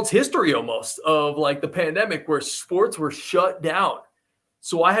the world's history almost, of like the pandemic, where sports were shut down.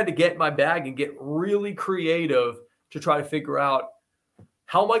 So I had to get in my bag and get really creative to try to figure out,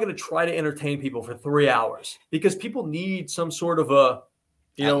 how am I going to try to entertain people for 3 hours? Because people need some sort of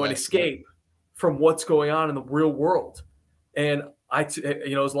an escape from what's going on in the real world. And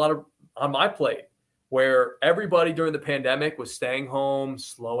there's a lot of on my plate, where everybody during the pandemic was staying home,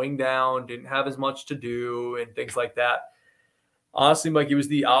 slowing down, didn't have as much to do and things like that. Honestly, Mike, it was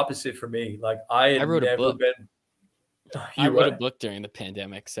the opposite for me. Like I wrote never been. I wrote a book during the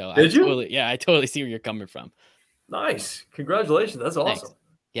pandemic, so Did you? I totally see where you're coming from. Nice, congratulations, that's awesome. Thanks.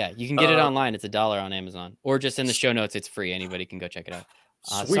 Yeah, you can get it online. It's $1 on Amazon, or just in the show notes. It's free. Anybody can go check it out.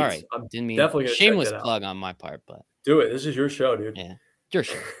 Sorry, didn't mean definitely shameless plug on my part, but do it. This is your show, dude. Yeah, your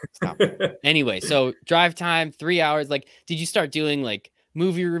show. Stop. Anyway, so drive time 3 hours. Like, did you start doing like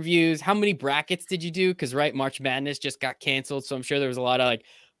movie reviews? How many brackets did you do? Because March Madness just got canceled, so I'm sure there was a lot of like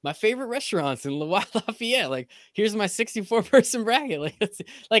my favorite restaurants in Lafayette. Like, here's my 64-person bracket.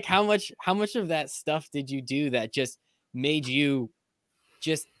 Like how much of that stuff did you do that just made you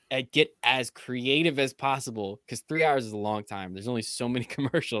just get as creative as possible? Because 3 hours is a long time. There's only so many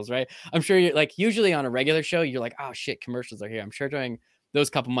commercials, right? I'm sure you're like, usually on a regular show, you're like, oh shit, commercials are here. I'm sure during those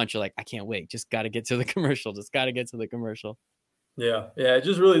couple months, you're like, I can't wait. Just got to get to the commercial. Just got to get to the commercial. Yeah. Yeah. It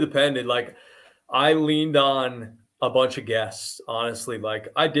just really depended. Like I leaned on a bunch of guests, honestly. Like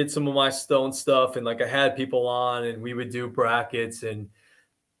I did some of my Stone stuff and like I had people on and we would do brackets and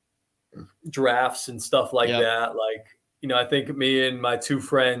drafts and stuff like Yep. that. Like, I think me and my two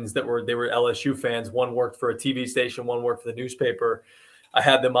friends they were LSU fans. One worked for a TV station, one worked for the newspaper. I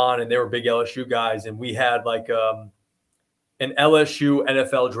had them on and they were big LSU guys. And we had like an LSU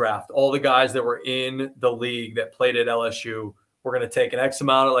NFL draft. All the guys that were in the league that played at LSU were going to take an X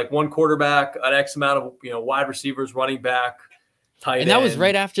amount of like one quarterback, an X amount of, wide receivers, running back, tight end. And that was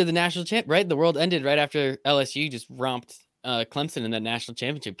right after the national champ, right? The world ended right after LSU just romped Clemson in the national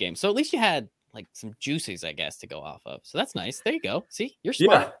championship game. So at least you had like some juices, I guess, to go off of. So that's nice. There you go. See, you're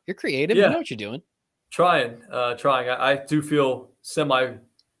smart. Yeah. You're creative. Yeah. You know what you're doing. Trying. I do feel semi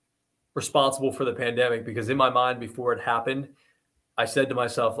responsible for the pandemic because in my mind before it happened, I said to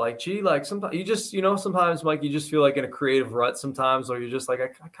myself, like, gee, like sometimes you just, sometimes Mike, you just feel like in a creative rut sometimes, or you're just like,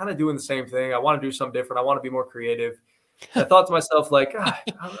 I kind of doing the same thing. I want to do something different. I want to be more creative. I thought to myself, like,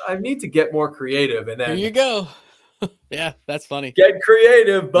 I need to get more creative. And then here you go. Yeah, that's funny. Get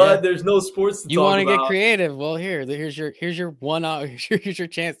creative, bud. Yeah. There's no sports to you want to get creative. Well, here's your 1 hour. Here's your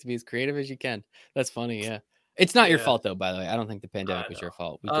chance to be as creative as you can. That's funny. Yeah. It's not your fault though, by the way. I don't think the pandemic was your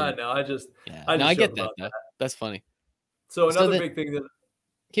fault. I know. I get that though. That's funny. So another big thing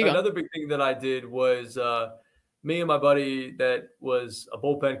that I did was me and my buddy that was a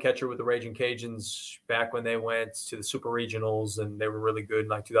bullpen catcher with the Raging Cajuns back when they went to the Super Regionals and they were really good in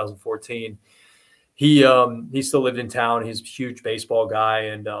like 2014. He still lived in town. He's a huge baseball guy.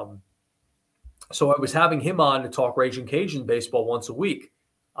 And so I was having him on to talk Raging Cajun baseball once a week.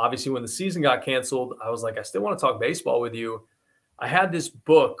 Obviously, when the season got canceled, I was like, I still want to talk baseball with you. I had this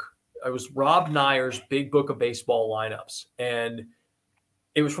book. It was Rob Neyer's Big Book of Baseball Lineups. And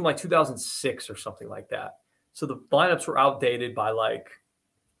it was from like 2006 or something like that. So the lineups were outdated by like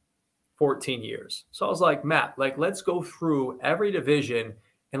 14 years. So I was like, Matt, like, let's go through every division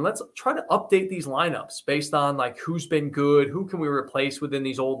and let's try to update these lineups based on like who's been good, who can we replace within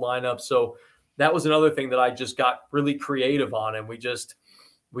these old lineups. So that was another thing that I just got really creative on. And we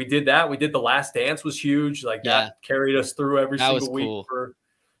did that. We did The Last Dance was huge. Like that carried us through every single week for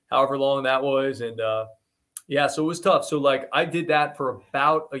however long that was. And so it was tough. So like I did that for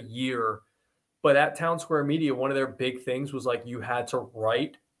about a year, but at Town Square Media, one of their big things was like, you had to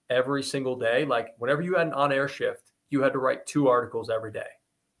write every single day. Like whenever you had an on-air shift, you had to write 2 articles every day.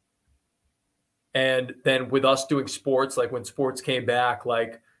 And then with us doing sports, like when sports came back,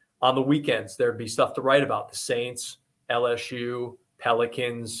 like on the weekends, there'd be stuff to write about the Saints, LSU,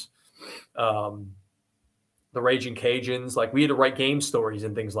 Pelicans, the Raging Cajuns. Like we had to write game stories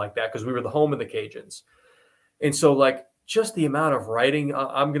and things like that because we were the home of the Cajuns. And so like just the amount of writing,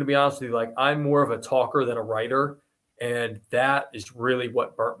 I'm going to be honest with you, like I'm more of a talker than a writer. And that is really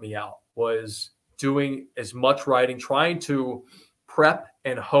what burnt me out, was doing as much writing, trying to prep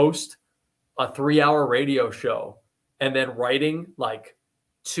and host a 3-hour radio show and then writing like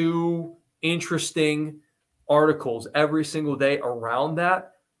 2 interesting articles every single day around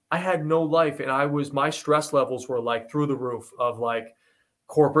that. I had no life. And my stress levels were like through the roof of like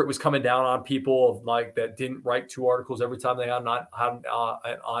corporate was coming down on people of like that didn't write 2 articles every time they had an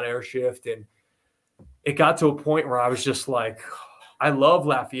on-air shift. And it got to a point where I was just like, I love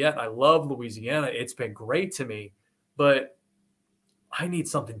Lafayette. I love Louisiana. It's been great to me, but I need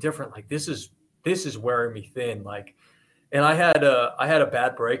something different. Like this is wearing me thin. Like, and I had a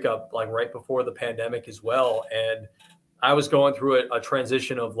bad breakup like right before the pandemic as well. And I was going through a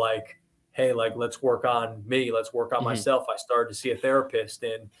transition of like, hey, like, let's work on me. Let's work on myself. I started to see a therapist,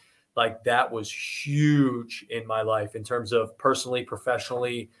 and like, that was huge in my life in terms of personally,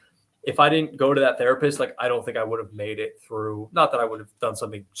 professionally. If I didn't go to that therapist, like, I don't think I would have made it through. Not that I would have done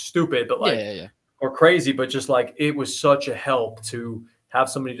something stupid, but like, or crazy, but just like, it was such a help to have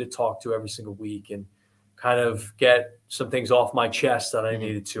somebody to talk to every single week and kind of get some things off my chest that I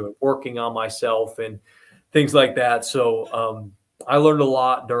needed to, and working on myself and things like that. So I learned a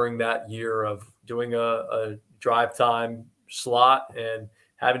lot during that year of doing a drive time slot and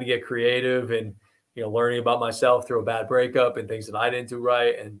having to get creative and, learning about myself through a bad breakup and things that I didn't do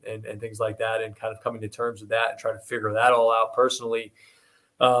right and things like that, and kind of coming to terms with that and trying to figure that all out personally.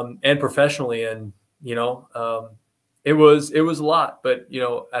 and professionally. And, it was a lot, but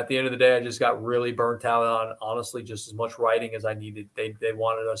at the end of the day, I just got really burnt out on honestly just as much writing as I needed. They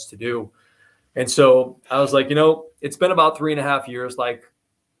wanted us to do. And so I was like, it's been about 3.5 years. Like,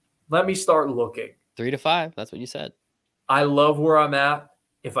 let me start looking. 3 to 5. That's what you said. I love where I'm at.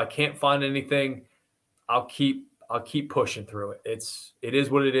 If I can't find anything, I'll keep pushing through it. It is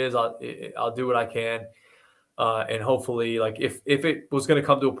what it is. I'll do what I can. And hopefully, like if it was going to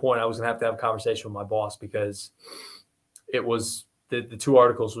come to a point, I was going to have a conversation with my boss, because it was the 2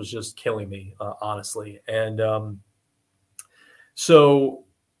 articles was just killing me, honestly. And so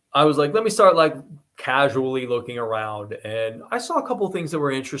I was like, let me start like casually looking around, and I saw a couple of things that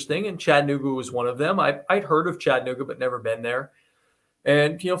were interesting, and Chattanooga was one of them. I'd heard of Chattanooga, but never been there.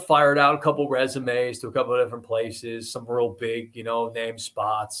 And, fired out a couple resumes to a couple of different places, some real big, name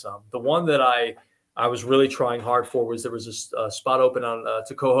spots. The one that I was really trying hard for was there was a spot open on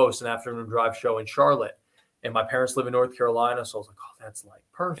to co-host an afternoon drive show in Charlotte. And my parents live in North Carolina. So I was like, oh, that's like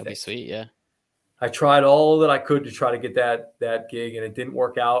perfect. That'd be sweet. Yeah. I tried all that I could to try to get that gig, and it didn't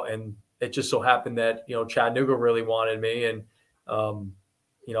work out. And it just so happened that, Chattanooga really wanted me. And,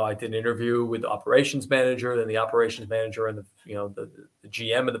 I did an interview with the operations manager, then the operations manager and the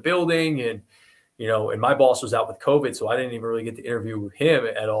GM of the building. And, and my boss was out with COVID, so I didn't even really get to interview with him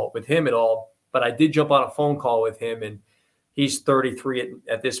at all. But I did jump on a phone call with him, and he's 33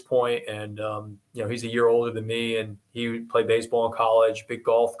 at this point. And, he's a year older than me, and he played baseball in college, big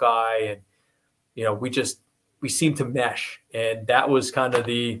golf guy. And, we seemed to mesh. And that was kind of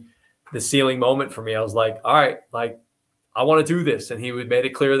the ceiling moment for me. I was like, all right, like, I want to do this. And he would made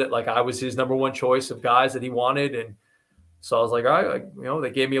it clear that like I was his number one choice of guys that he wanted. And so I was like, all right,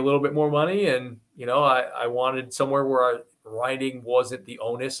 they gave me a little bit more money, and, I wanted somewhere where writing wasn't the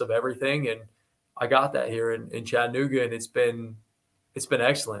onus of everything. And I got that here in Chattanooga, and it's been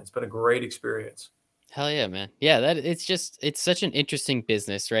excellent. It's been a great experience. Hell yeah, man. Yeah, it's such an interesting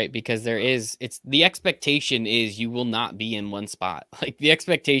business, right? Because the expectation is you will not be in one spot. Like the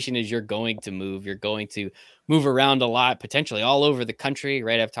expectation is you're going to move around a lot, potentially all over the country,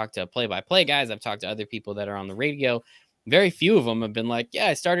 right? I've talked to play-by-play guys. I've talked to other people that are on the radio. Very few of them have been like, yeah,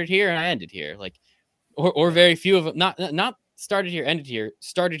 I started here and I ended here. Like, or very few of them, not started here, ended here,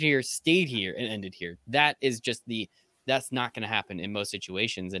 started here, stayed here, and ended here. That is just that's not going to happen in most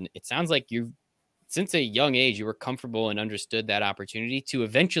situations. And it sounds like since a young age, you were comfortable and understood that opportunity to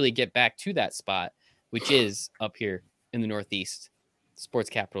eventually get back to that spot, which is up here in the Northeast, sports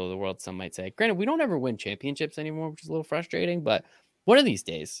capital of the world, some might say. Granted, we don't ever win championships anymore, which is a little frustrating, but one of these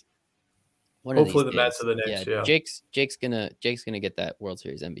days, hopefully the Mets are the next. Yeah. Jake's gonna get that World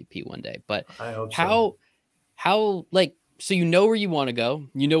Series MVP one day. But I hope so. How like, so where you want to go,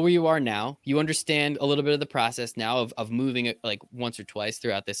 where you are now, you understand a little bit of the process now of moving it like once or twice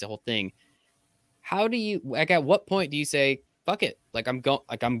throughout this whole thing. How do you, like, at what point do you say, fuck it, like I'm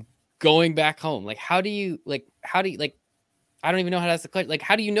going back home? Like, how do you like, I don't even know how to ask the question. Like,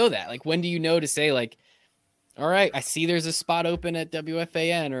 how do you know that? Like, when do you know to say, like, all right, I see there's a spot open at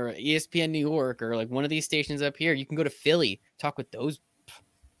WFAN or ESPN New York or like one of these stations up here. You can go to Philly, talk with those.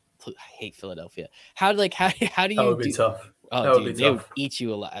 I hate Philadelphia. How do you? That would be tough. Oh, dude, they would eat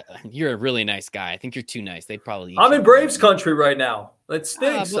you alive. You're a really nice guy. I think you're too nice. They'd probably eat I'm you in Braves country right now. It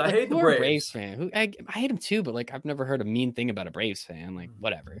stinks. But, like, I hate the Braves. Fan. I hate him too, but like I've never heard a mean thing about a Braves fan. Like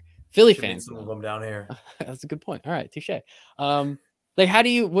whatever. Philly fans. Some of them down here. That's a good point. All right, touche. Like how do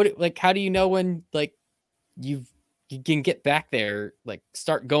you know when like you can get back there? Like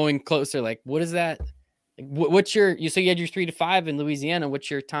start going closer. Like what is that? Like, what's you said you had your 3 to 5 in Louisiana.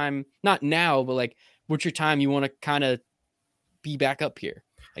 What's your time? Not now, but like what's your time? You want to kind of be back up here,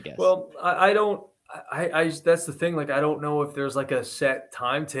 I guess. Well, I don't. I that's the thing. Like, I don't know if there's like a set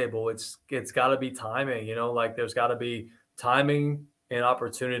timetable. It's got to be timing. Like there's got to be timing and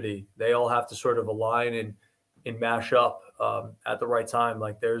opportunity. They all have to sort of align and mash up at the right time.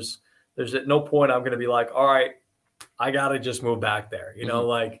 Like there's at no point I'm going to be like, all right, I got to just move back there.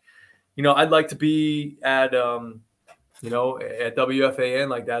 I'd like to be at at WFAN.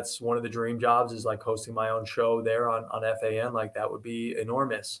 Like that's one of the dream jobs is like hosting my own show there on FAN. Like that would be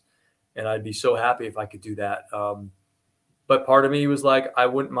enormous. And I'd be so happy if I could do that. But part of me was like, I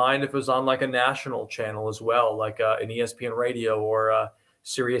wouldn't mind if it was on like a national channel as well, like an ESPN radio or a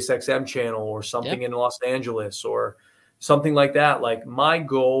Sirius XM channel or something in Los Angeles or something like that. Like my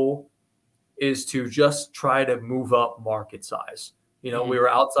goal is to just try to move up market size. We were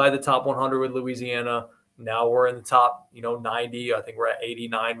outside the top 100 with Louisiana. Now we're in the top, 90. I think we're at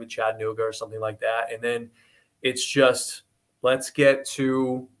 89 with Chattanooga or something like that. And then it's just, let's get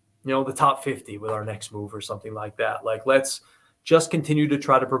to, the top 50 with our next move or something like that. Like, let's just continue to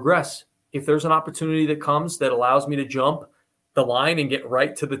try to progress. If there's an opportunity that comes that allows me to jump the line and get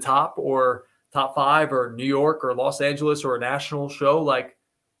right to the top or top 5 or New York or Los Angeles or a national show, like,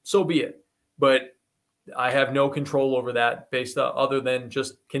 so be it. But I have no control over that based on, other than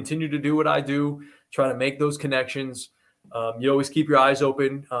just continue to do what I do, try to make those connections. You always keep your eyes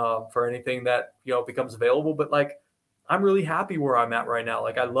open for anything that, becomes available. But like, I'm really happy where I'm at right now.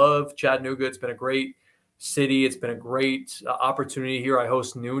 Like, I love Chattanooga. It's been a great city. It's been a great opportunity here. I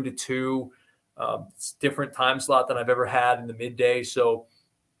host noon to 2. It's a different time slot than I've ever had in the midday. So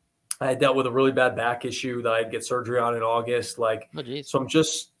I had dealt with a really bad back issue that I'd get surgery on in August. So I'm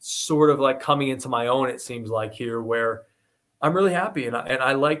just sort of like coming into my own, it seems like, here, where I'm really happy. And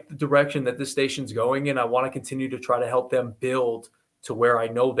I like the direction that this station's going. And I want to continue to try to help them build to where I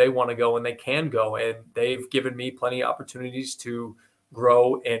know they want to go and they can go. And they've given me plenty of opportunities to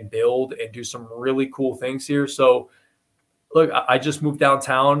grow and build and do some really cool things here. So look, I just moved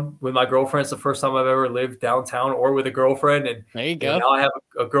downtown with my girlfriend. It's the first time I've ever lived downtown or with a girlfriend. And there you go. Now I have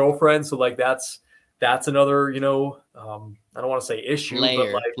a girlfriend. So like, that's another, I don't want to say issue, but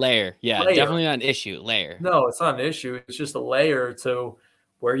like layer. Yeah, layer. Definitely not an issue. Layer. No, it's not an issue. It's just a layer to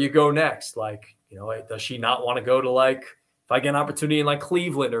where you go next. Like, does she not want to go to, like, if I get an opportunity in like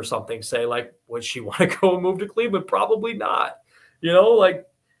Cleveland or something, say, like, would she want to go and move to Cleveland? Probably not,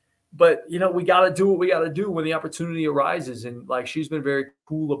 but we got to do what we got to do when the opportunity arises. And like, she's been very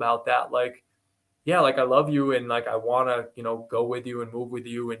cool about that. Like, yeah, like, I love you. And like, I want to, go with you and move with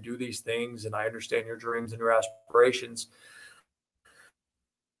you and do these things. And I understand your dreams and your aspirations.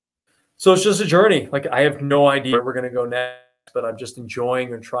 So it's just a journey. Like, I have no idea where we're going to go next, but I'm just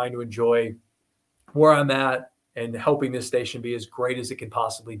enjoying and trying to enjoy where I'm at and helping this station be as great as it can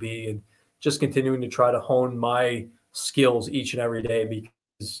possibly be. And just continuing to try to hone my skills each and every day,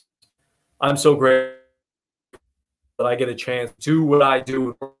 because I'm so grateful that I get a chance to do what I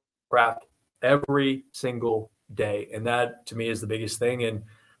do in craft every single day. And that, to me, is the biggest thing. And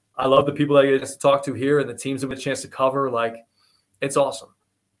I love the people that I get to talk to here and the teams that we get a chance to cover. Like, it's awesome.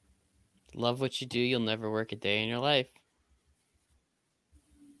 Love what you do. You'll never work a day in your life.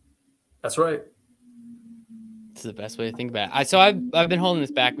 That's right. It's the best way to think about it. So I've been holding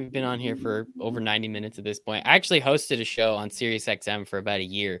this back. We've been on here for over 90 minutes at this point. I actually hosted a show on Sirius XM for about a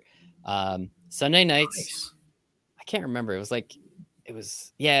year. Sunday nights. Nice. I can't remember. It was like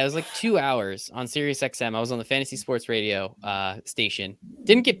 2 hours on Sirius XM. I was on the Fantasy Sports Radio station.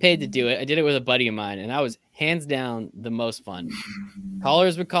 Didn't get paid to do it. I did it with a buddy of mine, and I was hands down the most fun.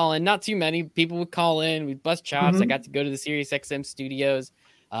 Callers would call in. Not too many people would call in. We'd bust chops. I got to go to the Sirius XM studios.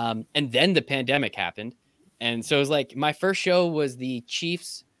 And then the pandemic happened. And so it was like, my first show was the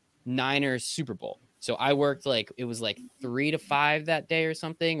Chiefs Niners Super Bowl. So I worked it was like 3 to 5 that day or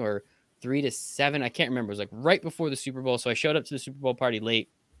something, or 3 to 7. I can't remember. It was like right before the Super Bowl. So I showed up to the Super Bowl party late.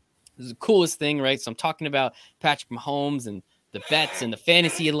 It was the coolest thing, right? So I'm talking about Patrick Mahomes and the bets and the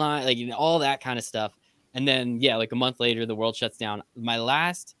fantasy line, all that kind of stuff. And then, like a month later, the world shuts down.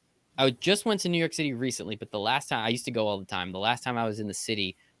 I just went to New York City recently, but the last time, I used to go all the time. The last time I was in the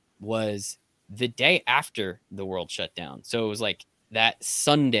city was the day after the world shut down. So it was like that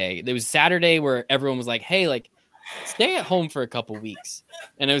Sunday. There was Saturday where everyone was like, hey, like, stay at home for a couple weeks.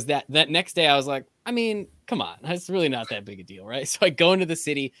 And it was that next day I was like, I mean, come on, it's really not that big a deal, right? So I go into the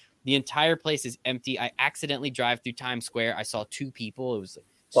city. The entire place is empty. I accidentally drive through Times Square. I saw 2 people. It was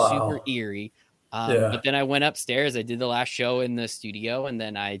super eerie. But then I went upstairs. I did the last show in the studio, and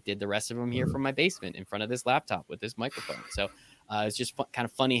then I did the rest of them here from my basement in front of this laptop with this microphone. So it's just kind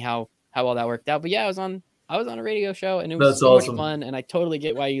of funny how all that worked out. But yeah, I was on a radio show, and it was so awesome. Much fun. And I totally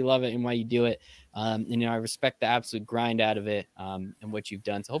get why you love it and why you do it. And I respect the absolute grind out of it and what you've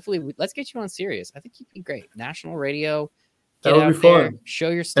done. So hopefully, let's get you on Sirius. I think you'd be great. National radio. That would be fun.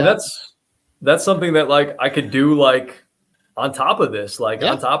 Show your stuff. And that's something that like I could do like on top of this, like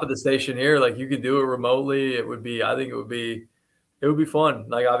on top of the station here. Like, you could do it remotely. I think it would be fun.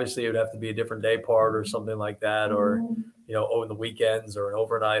 Like, obviously it would have to be a different day part or something like that, or over the weekends or an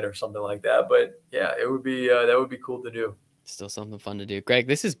overnight or something like that. But yeah, it would be that would be cool to do. Still something fun to do. Greg,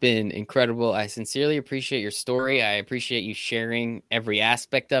 this has been incredible. I sincerely appreciate your story. I appreciate you sharing every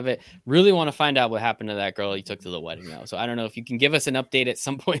aspect of it. Really want to find out what happened to that girl you took to the wedding now. So I don't know if you can give us an update at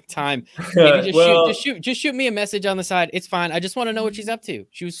some point in time. Maybe just shoot me a message on the side. It's fine. I just want to know what she's up to.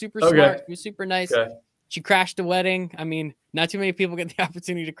 She was super smart. She was super nice. Okay. She crashed a wedding. I mean, not too many people get the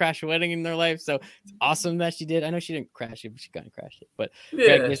opportunity to crash a wedding in their life. So it's awesome that she did. I know she didn't crash it, but she kind of crashed it. But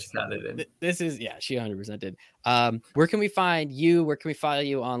yeah, Greg, this is, she 100% did. Where can we find you? Where can we follow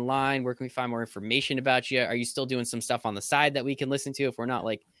you online? Where can we find more information about you? Are you still doing some stuff on the side that we can listen to if we're not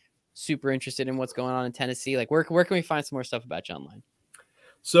like super interested in what's going on in Tennessee, like where can we find some more stuff about you online?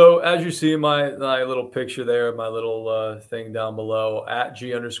 So as you see my little picture there, my little thing down below at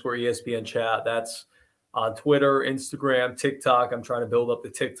G_ESPN chat. That's on Twitter, Instagram, TikTok. I'm trying to build up the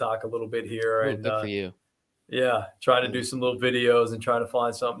TikTok a little bit here, Oh, and good for you. yeah, trying to do some little videos and trying to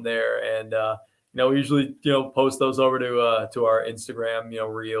find something there. And we usually post those over to our Instagram,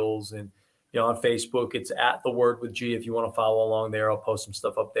 reels, and on Facebook it's at the word with G. If you want to follow along there, I'll post some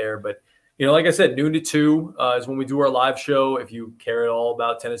stuff up there. But like I said, noon to 2 is when we do our live show. If you care at all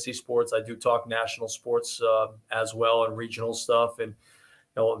about Tennessee sports, I do talk national sports as well and regional stuff. And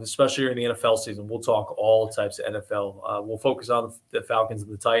especially in the NFL season, we'll talk all types of NFL. We'll focus on the Falcons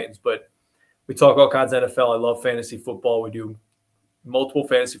and the Titans, but we talk all kinds of NFL. I love fantasy football. We do multiple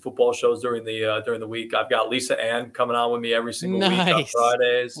fantasy football shows during the week. I've got Lisa Ann coming on with me every single week on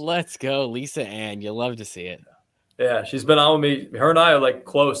Fridays. Let's go, Lisa Ann. You love to see it. Yeah, she's been on with me. Her and I are like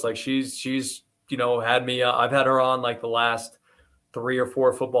close. Like she's had me. I've had her on like the last 3 or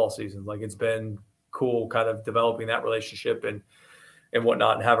 4 football seasons. Like it's been cool, kind of developing that relationship and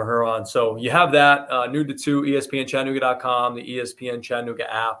whatnot, and having her on. So you have that noon to 2, ESPNChattanooga.com, the ESPN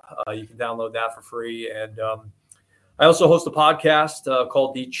Chattanooga app. You can download that for free. And I also host a podcast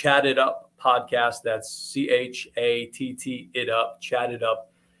called the Chat It Up podcast. That's CHATT It Up, Chat It Up.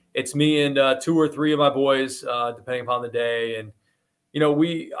 It's me and 2 or 3 of my boys, depending upon the day. And,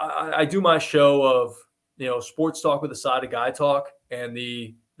 I do my show of, sports talk with a side of guy talk. And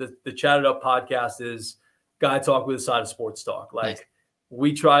the Chat It Up podcast is guy talk with a side of sports talk. Like, nice.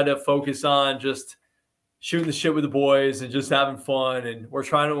 We try to focus on just shooting the shit with the boys and just having fun. And we're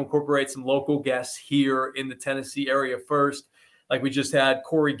trying to incorporate some local guests here in the Tennessee area first. Like we just had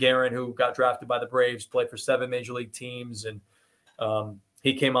Corey Guerin, who got drafted by the Braves, played for 7 major league teams. And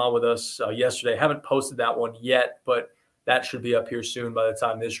he came on with us yesterday. Haven't posted that one yet, but that should be up here soon. By the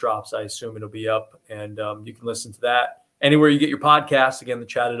time this drops, I assume it'll be up. And you can listen to that anywhere you get your podcast. Again, the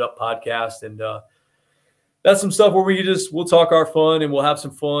Chat It Up podcast. And that's some stuff where we'll talk our fun and we'll have some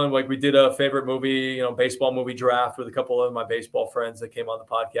fun. Like we did a favorite movie, baseball movie draft with a couple of my baseball friends that came on the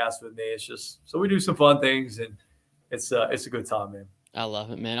podcast with me. It's just, so we do some fun things and it's a good time, man. I love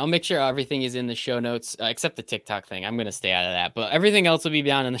it, man. I'll make sure everything is in the show notes, except the TikTok thing. I'm going to stay out of that, but everything else will be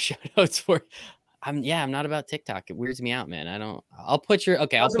down in the show notes I'm not about TikTok. It weirds me out, man. I'll put your,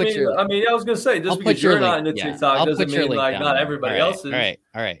 okay. I was going to say, just because you're not into TikTok doesn't mean like not everybody else is. All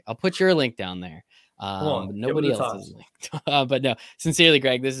right. I'll put your link down there. Nobody else is linked. But no, sincerely,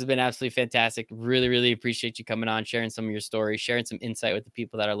 Greg, this has been absolutely fantastic. Really, really appreciate you coming on, sharing some of your stories, sharing some insight with the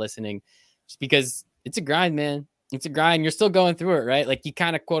people that are listening, just because it's a grind, man. It's a grind. You're still going through it, right? Like you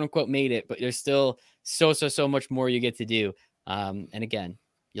kind of quote unquote made it, but there's still so much more you get to do. And again,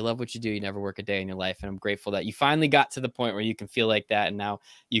 you love what you do. You never work a day in your life. And I'm grateful that you finally got to the point where you can feel like that. And now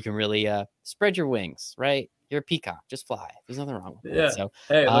you can really spread your wings, right? You're a peacock. Just fly. There's nothing wrong with it. So,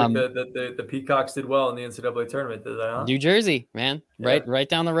 hey, look, the Peacocks did well in the NCAA tournament, did they not? New Jersey, man. Yeah. Right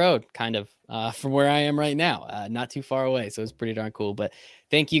down the road, kind of, from where I am right now. Not too far away. So it's pretty darn cool. But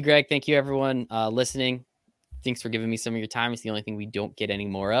thank you, Greg. Thank you, everyone listening. Thanks for giving me some of your time. It's the only thing we don't get any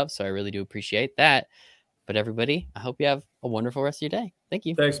more of. So I really do appreciate that. But everybody, I hope you have a wonderful rest of your day. Thank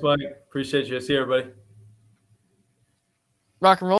you. Thanks, Mike. Appreciate you. See you, everybody. Rock and roll.